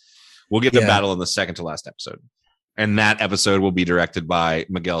 We'll get the battle in the second to last episode, and that episode will be directed by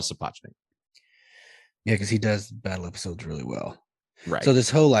Miguel Sapochnik. Yeah, because he does battle episodes really well. Right. So this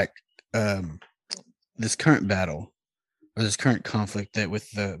whole this current battle or this current conflict that with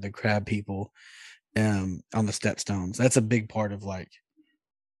the crab people on the Stepstones, that's a big part of like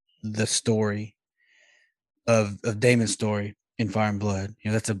the story of Damon's story in Fire and Blood.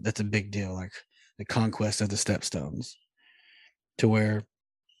 You know, that's a big deal, like the conquest of the Stepstones. To where,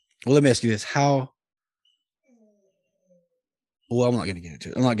 well, let me ask you this: well, I'm not going to get into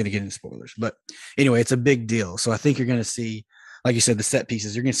it. I'm not going to get into spoilers, but anyway, it's a big deal. So I think you're going to see, like you said, the set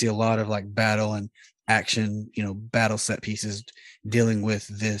pieces. You're going to see a lot of like battle and action, you know, battle set pieces dealing with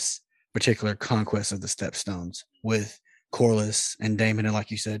this particular conquest of the Stepstones with Corlys and Daemon, and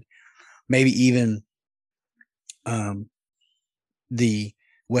like you said, maybe even the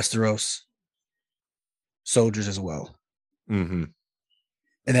Westeros soldiers as well. Mm-hmm.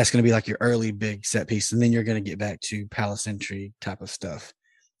 And that's going to be like your early big set piece, and then you're going to get back to palace entry type of stuff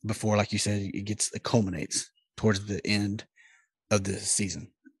before, like you said, it culminates towards the end of the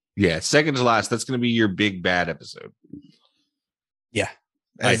season. Yeah, second to last. That's going to be your big bad episode. Yeah,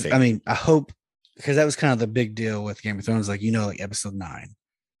 I hope, because that was kind of the big deal with Game of Thrones. Like, you know, like episode 9,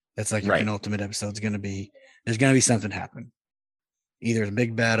 that's like your penultimate episode is going to be. There's going to be something happen, either a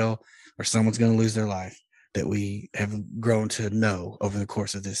big battle or someone's going to lose their life that we have grown to know over the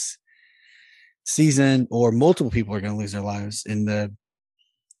course of this season, or multiple people are going to lose their lives in the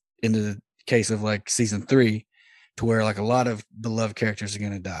case of like season 3, to where like a lot of beloved characters are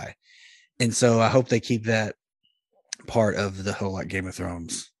going to die. And so I hope they keep that part of the whole like Game of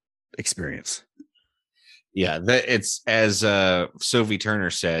Thrones experience. Yeah, it's as Sophie Turner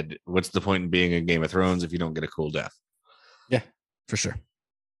said, what's the point in being in Game of Thrones if you don't get a cool death? Yeah, for sure.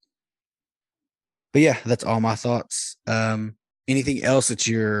 But yeah, that's all my thoughts. Anything else that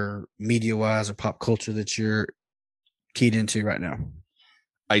you're media-wise or pop culture that you're keyed into right now?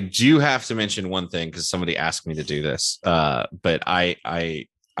 I do have to mention one thing because somebody asked me to do this. But I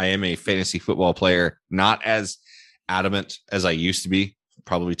am a fantasy football player, not as adamant as I used to be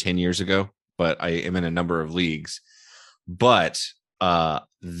probably 10 years ago, but I am in a number of leagues. But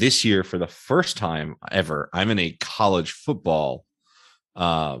this year, for the first time ever, I'm in a college football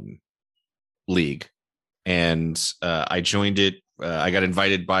league, and I joined it. I got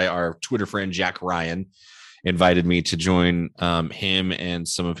invited by our Twitter friend Jack Ryan, invited me to join him and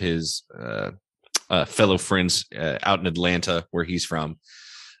some of his fellow friends out in Atlanta, where he's from,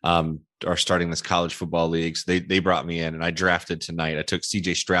 are starting this college football leagues. They brought me in, and I drafted tonight. I took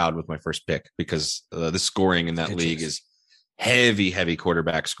CJ Stroud with my first pick because the scoring in that league is heavy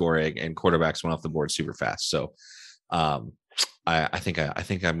quarterback scoring, and quarterbacks went off the board super fast. So I think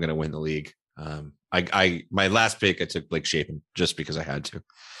I'm going to win the league. My last pick, I took Blake Shapen just because I had to.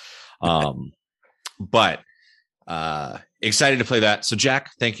 But excited to play that. So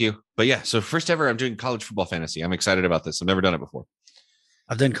Jack, thank you. But yeah, so first ever, I'm doing college football fantasy. I'm excited about this. I've never done it before.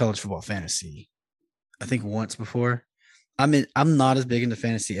 I've done college football fantasy, I think once before. I'm not as big into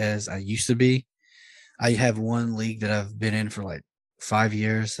fantasy as I used to be. I have one league that I've been in for like 5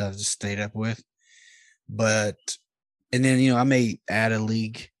 years that I've just stayed up with. And then, you know, I may add a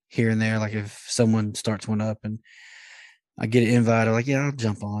league here and there. Like if someone starts one up and I get an invite, I'm like, yeah, I'll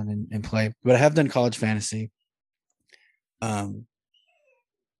jump on and play. But I have done college fantasy. I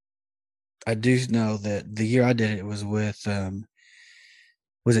do know that the year I did it was with,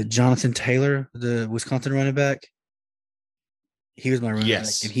 was it Jonathan Taylor, the Wisconsin running back? He was my running back,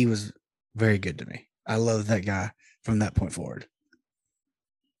 and he was very good to me. I love that guy from that point forward.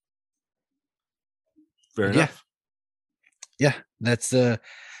 Fair enough. Yeah, that's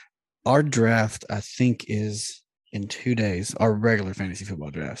our draft, I think, is in 2 days, our regular fantasy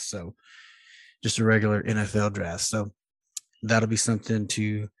football draft. So just a regular NFL draft. So that'll be something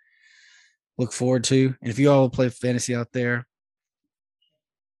to look forward to. And if you all play fantasy out there,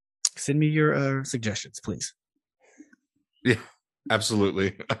 send me your suggestions, please. Yeah,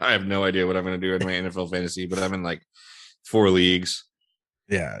 absolutely. I have no idea what I'm going to do in my NFL fantasy, but I'm in like 4 leagues.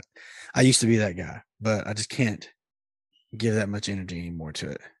 Yeah, I used to be that guy, but I just can't give that much energy anymore to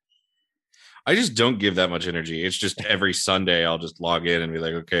it. I just don't give that much energy. It's just every Sunday I'll just log in and be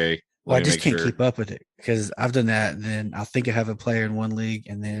like, okay. Well, I just can't keep up with it because I've done that. And then I think I have a player in one league,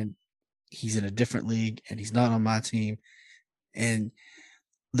 and then he's in a different league, and he's not on my team. And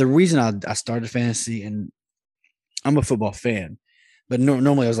the reason I started fantasy, and I'm a football fan, but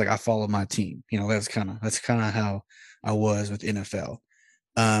normally I was like, I follow my team. That's kind of how I was with NFL.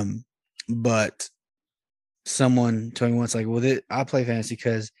 But someone told me once, like, well, I play fantasy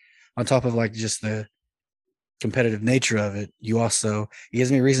because on top of like just the competitive nature of it, it gives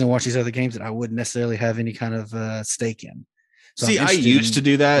me a reason to watch these other games that I wouldn't necessarily have any kind of stake in. So see, I used to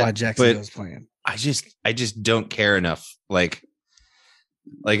do that, why Jacksonville's playing. I just don't care enough. Like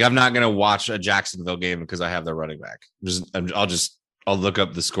I'm not gonna watch a Jacksonville game because I have their running back. I'll look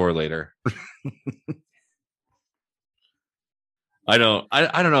up the score later. I don't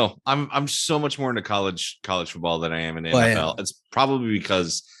know. I'm so much more into college football than I am in NFL. It's probably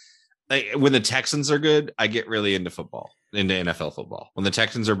because when the Texans are good, I get really into NFL football. When the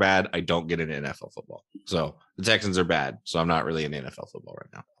Texans are bad, I don't get into NFL football. So the Texans are bad, so I'm not really into NFL football right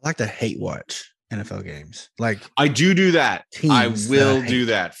now. I like to hate watch NFL games. Like I do that. I will do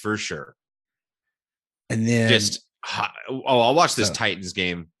that for sure. And then I'll watch this Titans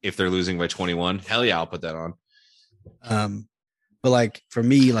game if they're losing by 21. Hell yeah, I'll put that on. But like for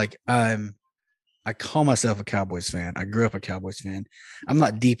me, like I call myself a Cowboys fan. I grew up a Cowboys fan. I'm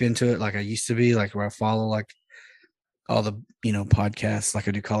not deep into it like I used to be, like where I follow like all the podcasts like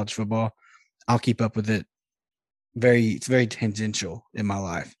I do college football. I'll keep up with it. It's very tangential in my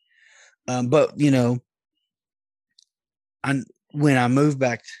life. But when I move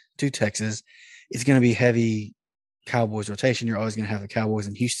back to Texas, it's going to be heavy Cowboys rotation. You're always going to have the Cowboys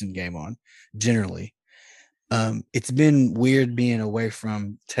and Houston game on generally. It's been weird being away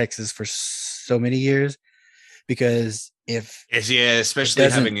from Texas for so many years because especially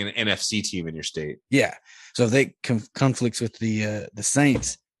having an NFC team in your state. Yeah. So if they conflicts with the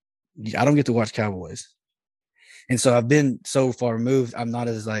Saints, I don't get to watch Cowboys. And so I've been so far removed. I'm not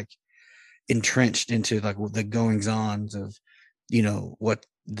as like entrenched into like the goings ons of, what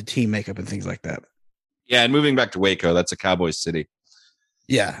the team makeup and things like that. Yeah. And moving back to Waco, that's a Cowboys city.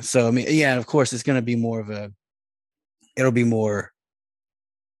 Yeah. So, I mean, yeah, and of course it's going to be it'll be more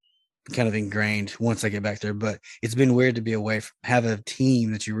kind of ingrained once I get back there, but it's been weird to be away have a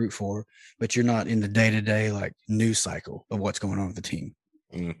team that you root for, but you're not in the day-to-day like news cycle of what's going on with the team.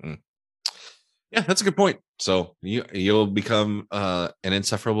 Mm-hmm. Yeah, that's a good point. So you'll become an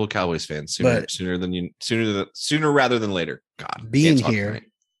insufferable Cowboys fan sooner rather than later. God, being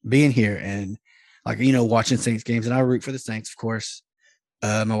here and like, watching Saints games, and I root for the Saints, of course.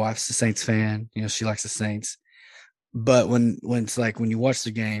 My wife's a Saints fan, she likes the Saints. But when it's like when you watch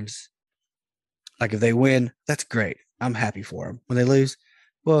the games, like if they win, that's great. I'm happy for them. When they lose,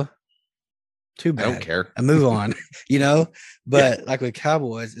 well, too bad. I don't care. I move on, But like with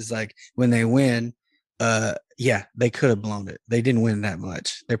Cowboys, it's like when they win, they could have blown it. They didn't win that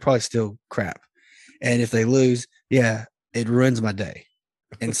much. They're probably still crap. And if they lose, it ruins my day.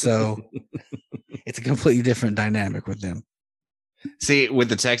 And so it's a completely different dynamic with them. See, with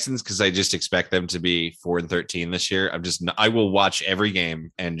the Texans, because I just expect them to be 4-13 this year. I will watch every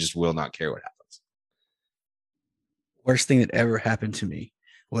game and just will not care what happens. Worst thing that ever happened to me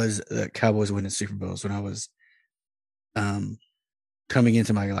was the Cowboys winning Super Bowls when I was coming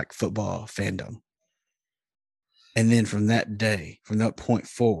into my like football fandom. And then from that point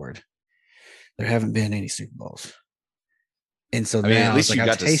forward, there haven't been any Super Bowls. And so now at least you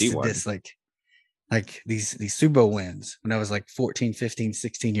got to see one. This like these Super Bowl wins when I was like 14, 15,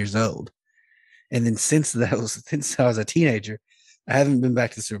 16 years old. And then since I was a teenager, I haven't been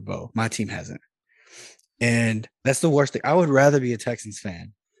back to the Super Bowl. My team hasn't. And that's the worst thing. I would rather be a Texans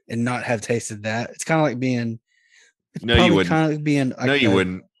fan and not have tasted that. It's kind of like being you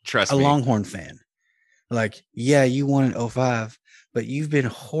wouldn't. Trust me. A Longhorn fan. Like, yeah, you won in 2005, but you've been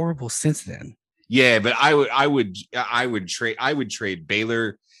horrible since then. Yeah, but I would trade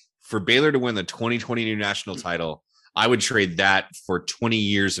Baylor for Baylor to win the 2020 national title. I would trade that for 20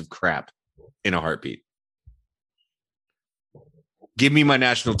 years of crap in a heartbeat. Give me my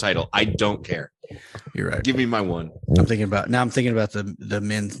national title. I don't care. You're right. Give me my one. I'm thinking about the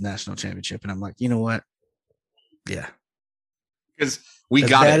men's national championship, and I'm like, you know what? Yeah. Because we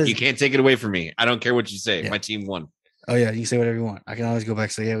got it. You can't take it away from me. I don't care what you say. Yeah. My team won. Oh, yeah. You can say whatever you want. I can always go back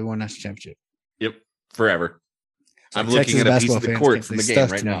and say, yeah, we won national championship. Yep. Forever. So I'm looking at a piece of the court from the game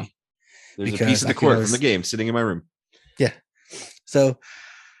right now. There's a piece of the court from the game sitting in my room. Yeah. So,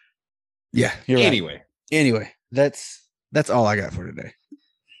 yeah, you're right. Anyway, that's all I got for today.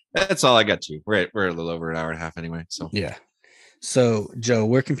 That's all I got to. We're a little over an hour and a half anyway. So yeah. So Joe,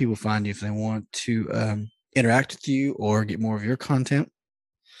 where can people find you if they want to interact with you or get more of your content?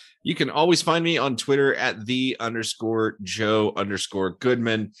 You can always find me on Twitter at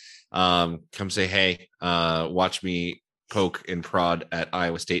 @the_Joe_Goodman. Come say hey. Watch me poke and prod at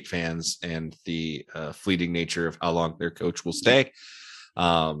Iowa State fans and the fleeting nature of how long their coach will stay.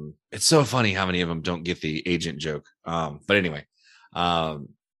 It's so funny how many of them don't get the agent joke. But anyway,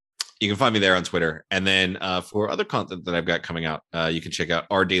 you can find me there on Twitter. And then for other content that I've got coming out, you can check out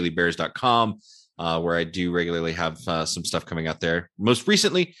ourdailybears.com, where I do regularly have some stuff coming out there. Most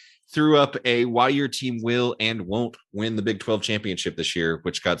recently, threw up a why your team will and won't win the Big 12 championship this year,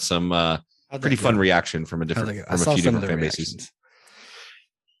 which got some pretty fun reaction from a few different fan bases.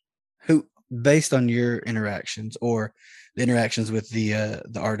 Who, based on your interactions or the interactions with the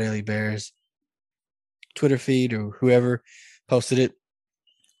Our Daily Bears Twitter feed or whoever posted it,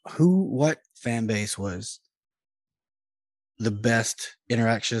 what fan base was the best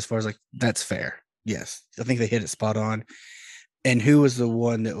interaction as far as like, that's fair? Yes, I think they hit it spot on. And who was the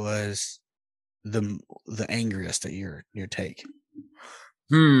one that was the angriest at your take?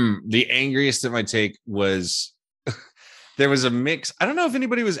 The angriest at my take was there was a mix. I don't know if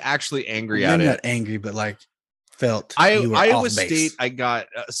anybody was actually angry at it. Not angry, but like felt Iowa State. I got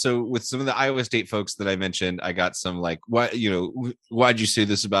so with some of the Iowa State folks that I mentioned, I got some like, what, why'd you say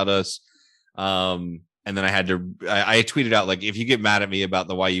this about us? And then I had to, I tweeted out, like, if you get mad at me about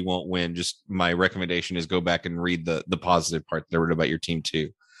the why you won't win, just my recommendation is go back and read the positive part that I wrote about your team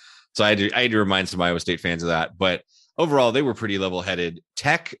too. So I had to remind some Iowa State fans of that. But overall, they were pretty level headed.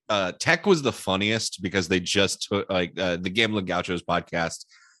 Tech was the funniest because they just took the Gambling Gauchos podcast.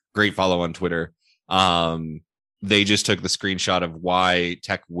 Great follow on Twitter. They just took the screenshot of why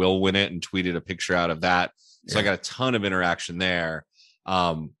Tech will win it and tweeted a picture out of that. So I got a ton of interaction there.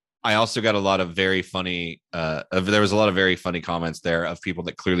 I also got a lot of very funny, there was a lot of very funny comments there of people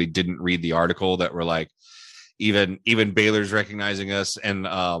that clearly didn't read the article that were like, even Baylor's recognizing us. And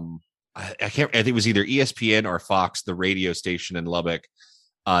I think it was either ESPN or Fox, the radio station in Lubbock,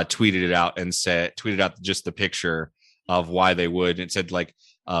 tweeted it out and tweeted out just the picture of why they would. It said like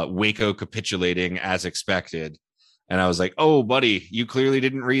Waco capitulating as expected. And I was like, oh, buddy, you clearly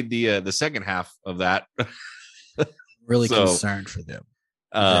didn't read the second half of that. Really concerned for them.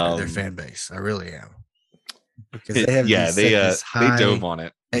 Their fan base. I really am, because they have they dove on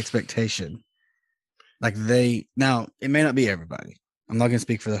it expectation. Like now it may not be everybody. I'm not going to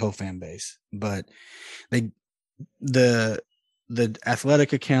speak for the whole fan base, but the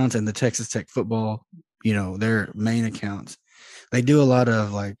athletic accounts and the Texas Tech football, their main accounts, they do a lot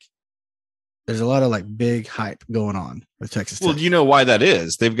of there's a lot of like big hype going on with Texas Tech. Well, do you know why that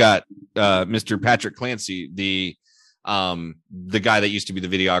is? They've got Mr. Patrick Clancy, the guy that used to be the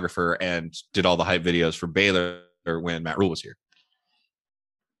videographer and did all the hype videos for Baylor when Matt Rule was here.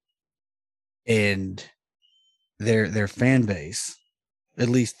 And their fan base, at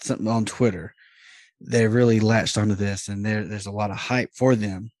least something on Twitter, they really latched onto this, and there's a lot of hype for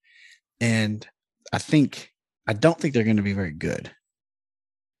them. And I don't think they're going to be very good.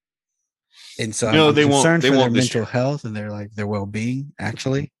 And so I'm concerned for their mental health and their well-being,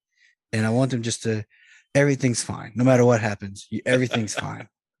 actually. And I want them just to, everything's fine. No matter what happens, everything's fine.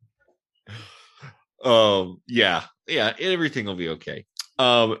 Yeah, everything will be okay.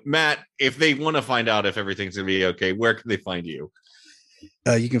 Matt, if they want to find out if everything's going to be okay, where can they find you?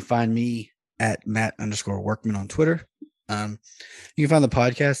 You can find me at Matt_Workman on Twitter. You can find the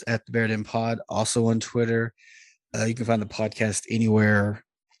podcast at the Bear Den Pod, also on Twitter. You can find the podcast anywhere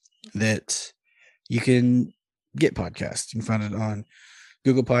that you can get podcasts. You can find it on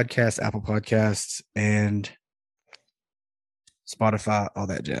Google Podcasts, Apple Podcasts, and Spotify, all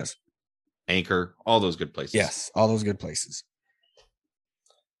that jazz. Anchor, all those good places. Yes, all those good places.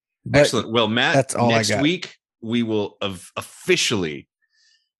 But excellent. Well, Matt, that's all next week we will officially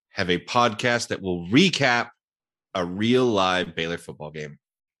have a podcast that will recap a real live Baylor football game.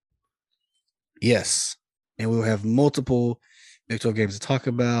 Yes. And we'll have multiple Big 12 games to talk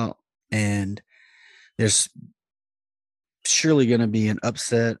about. And there's surely going to be an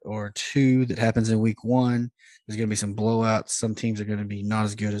upset or two that happens in week one. There's going to be some blowouts. Some teams are going to be not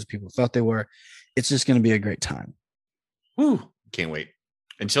as good as people thought they were. It's just going to be a great time. Woo. Can't wait.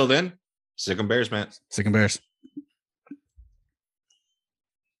 Until then, sick 'em Bears, Matt. Sick 'em Bears.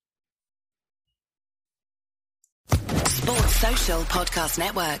 Sports Social Podcast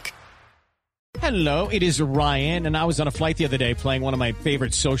Network. Hello, it is Ryan, and I was on a flight the other day playing one of my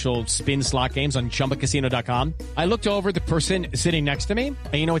favorite social spin slot games on ChumbaCasino.com. I looked over at the person sitting next to me,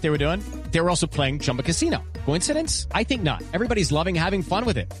 and you know what they were doing? They were also playing Chumba Casino. Coincidence? I think not. Everybody's loving having fun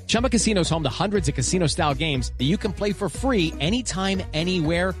with it. Chumba Casino is home to hundreds of casino-style games that you can play for free anytime,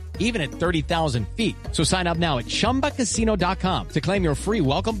 anywhere, even at 30,000 feet. So sign up now at ChumbaCasino.com to claim your free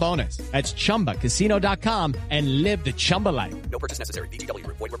welcome bonus. That's ChumbaCasino.com and live the Chumba life. No purchase necessary. VGW.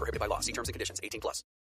 Void where prohibited by law. See terms and conditions. 18+.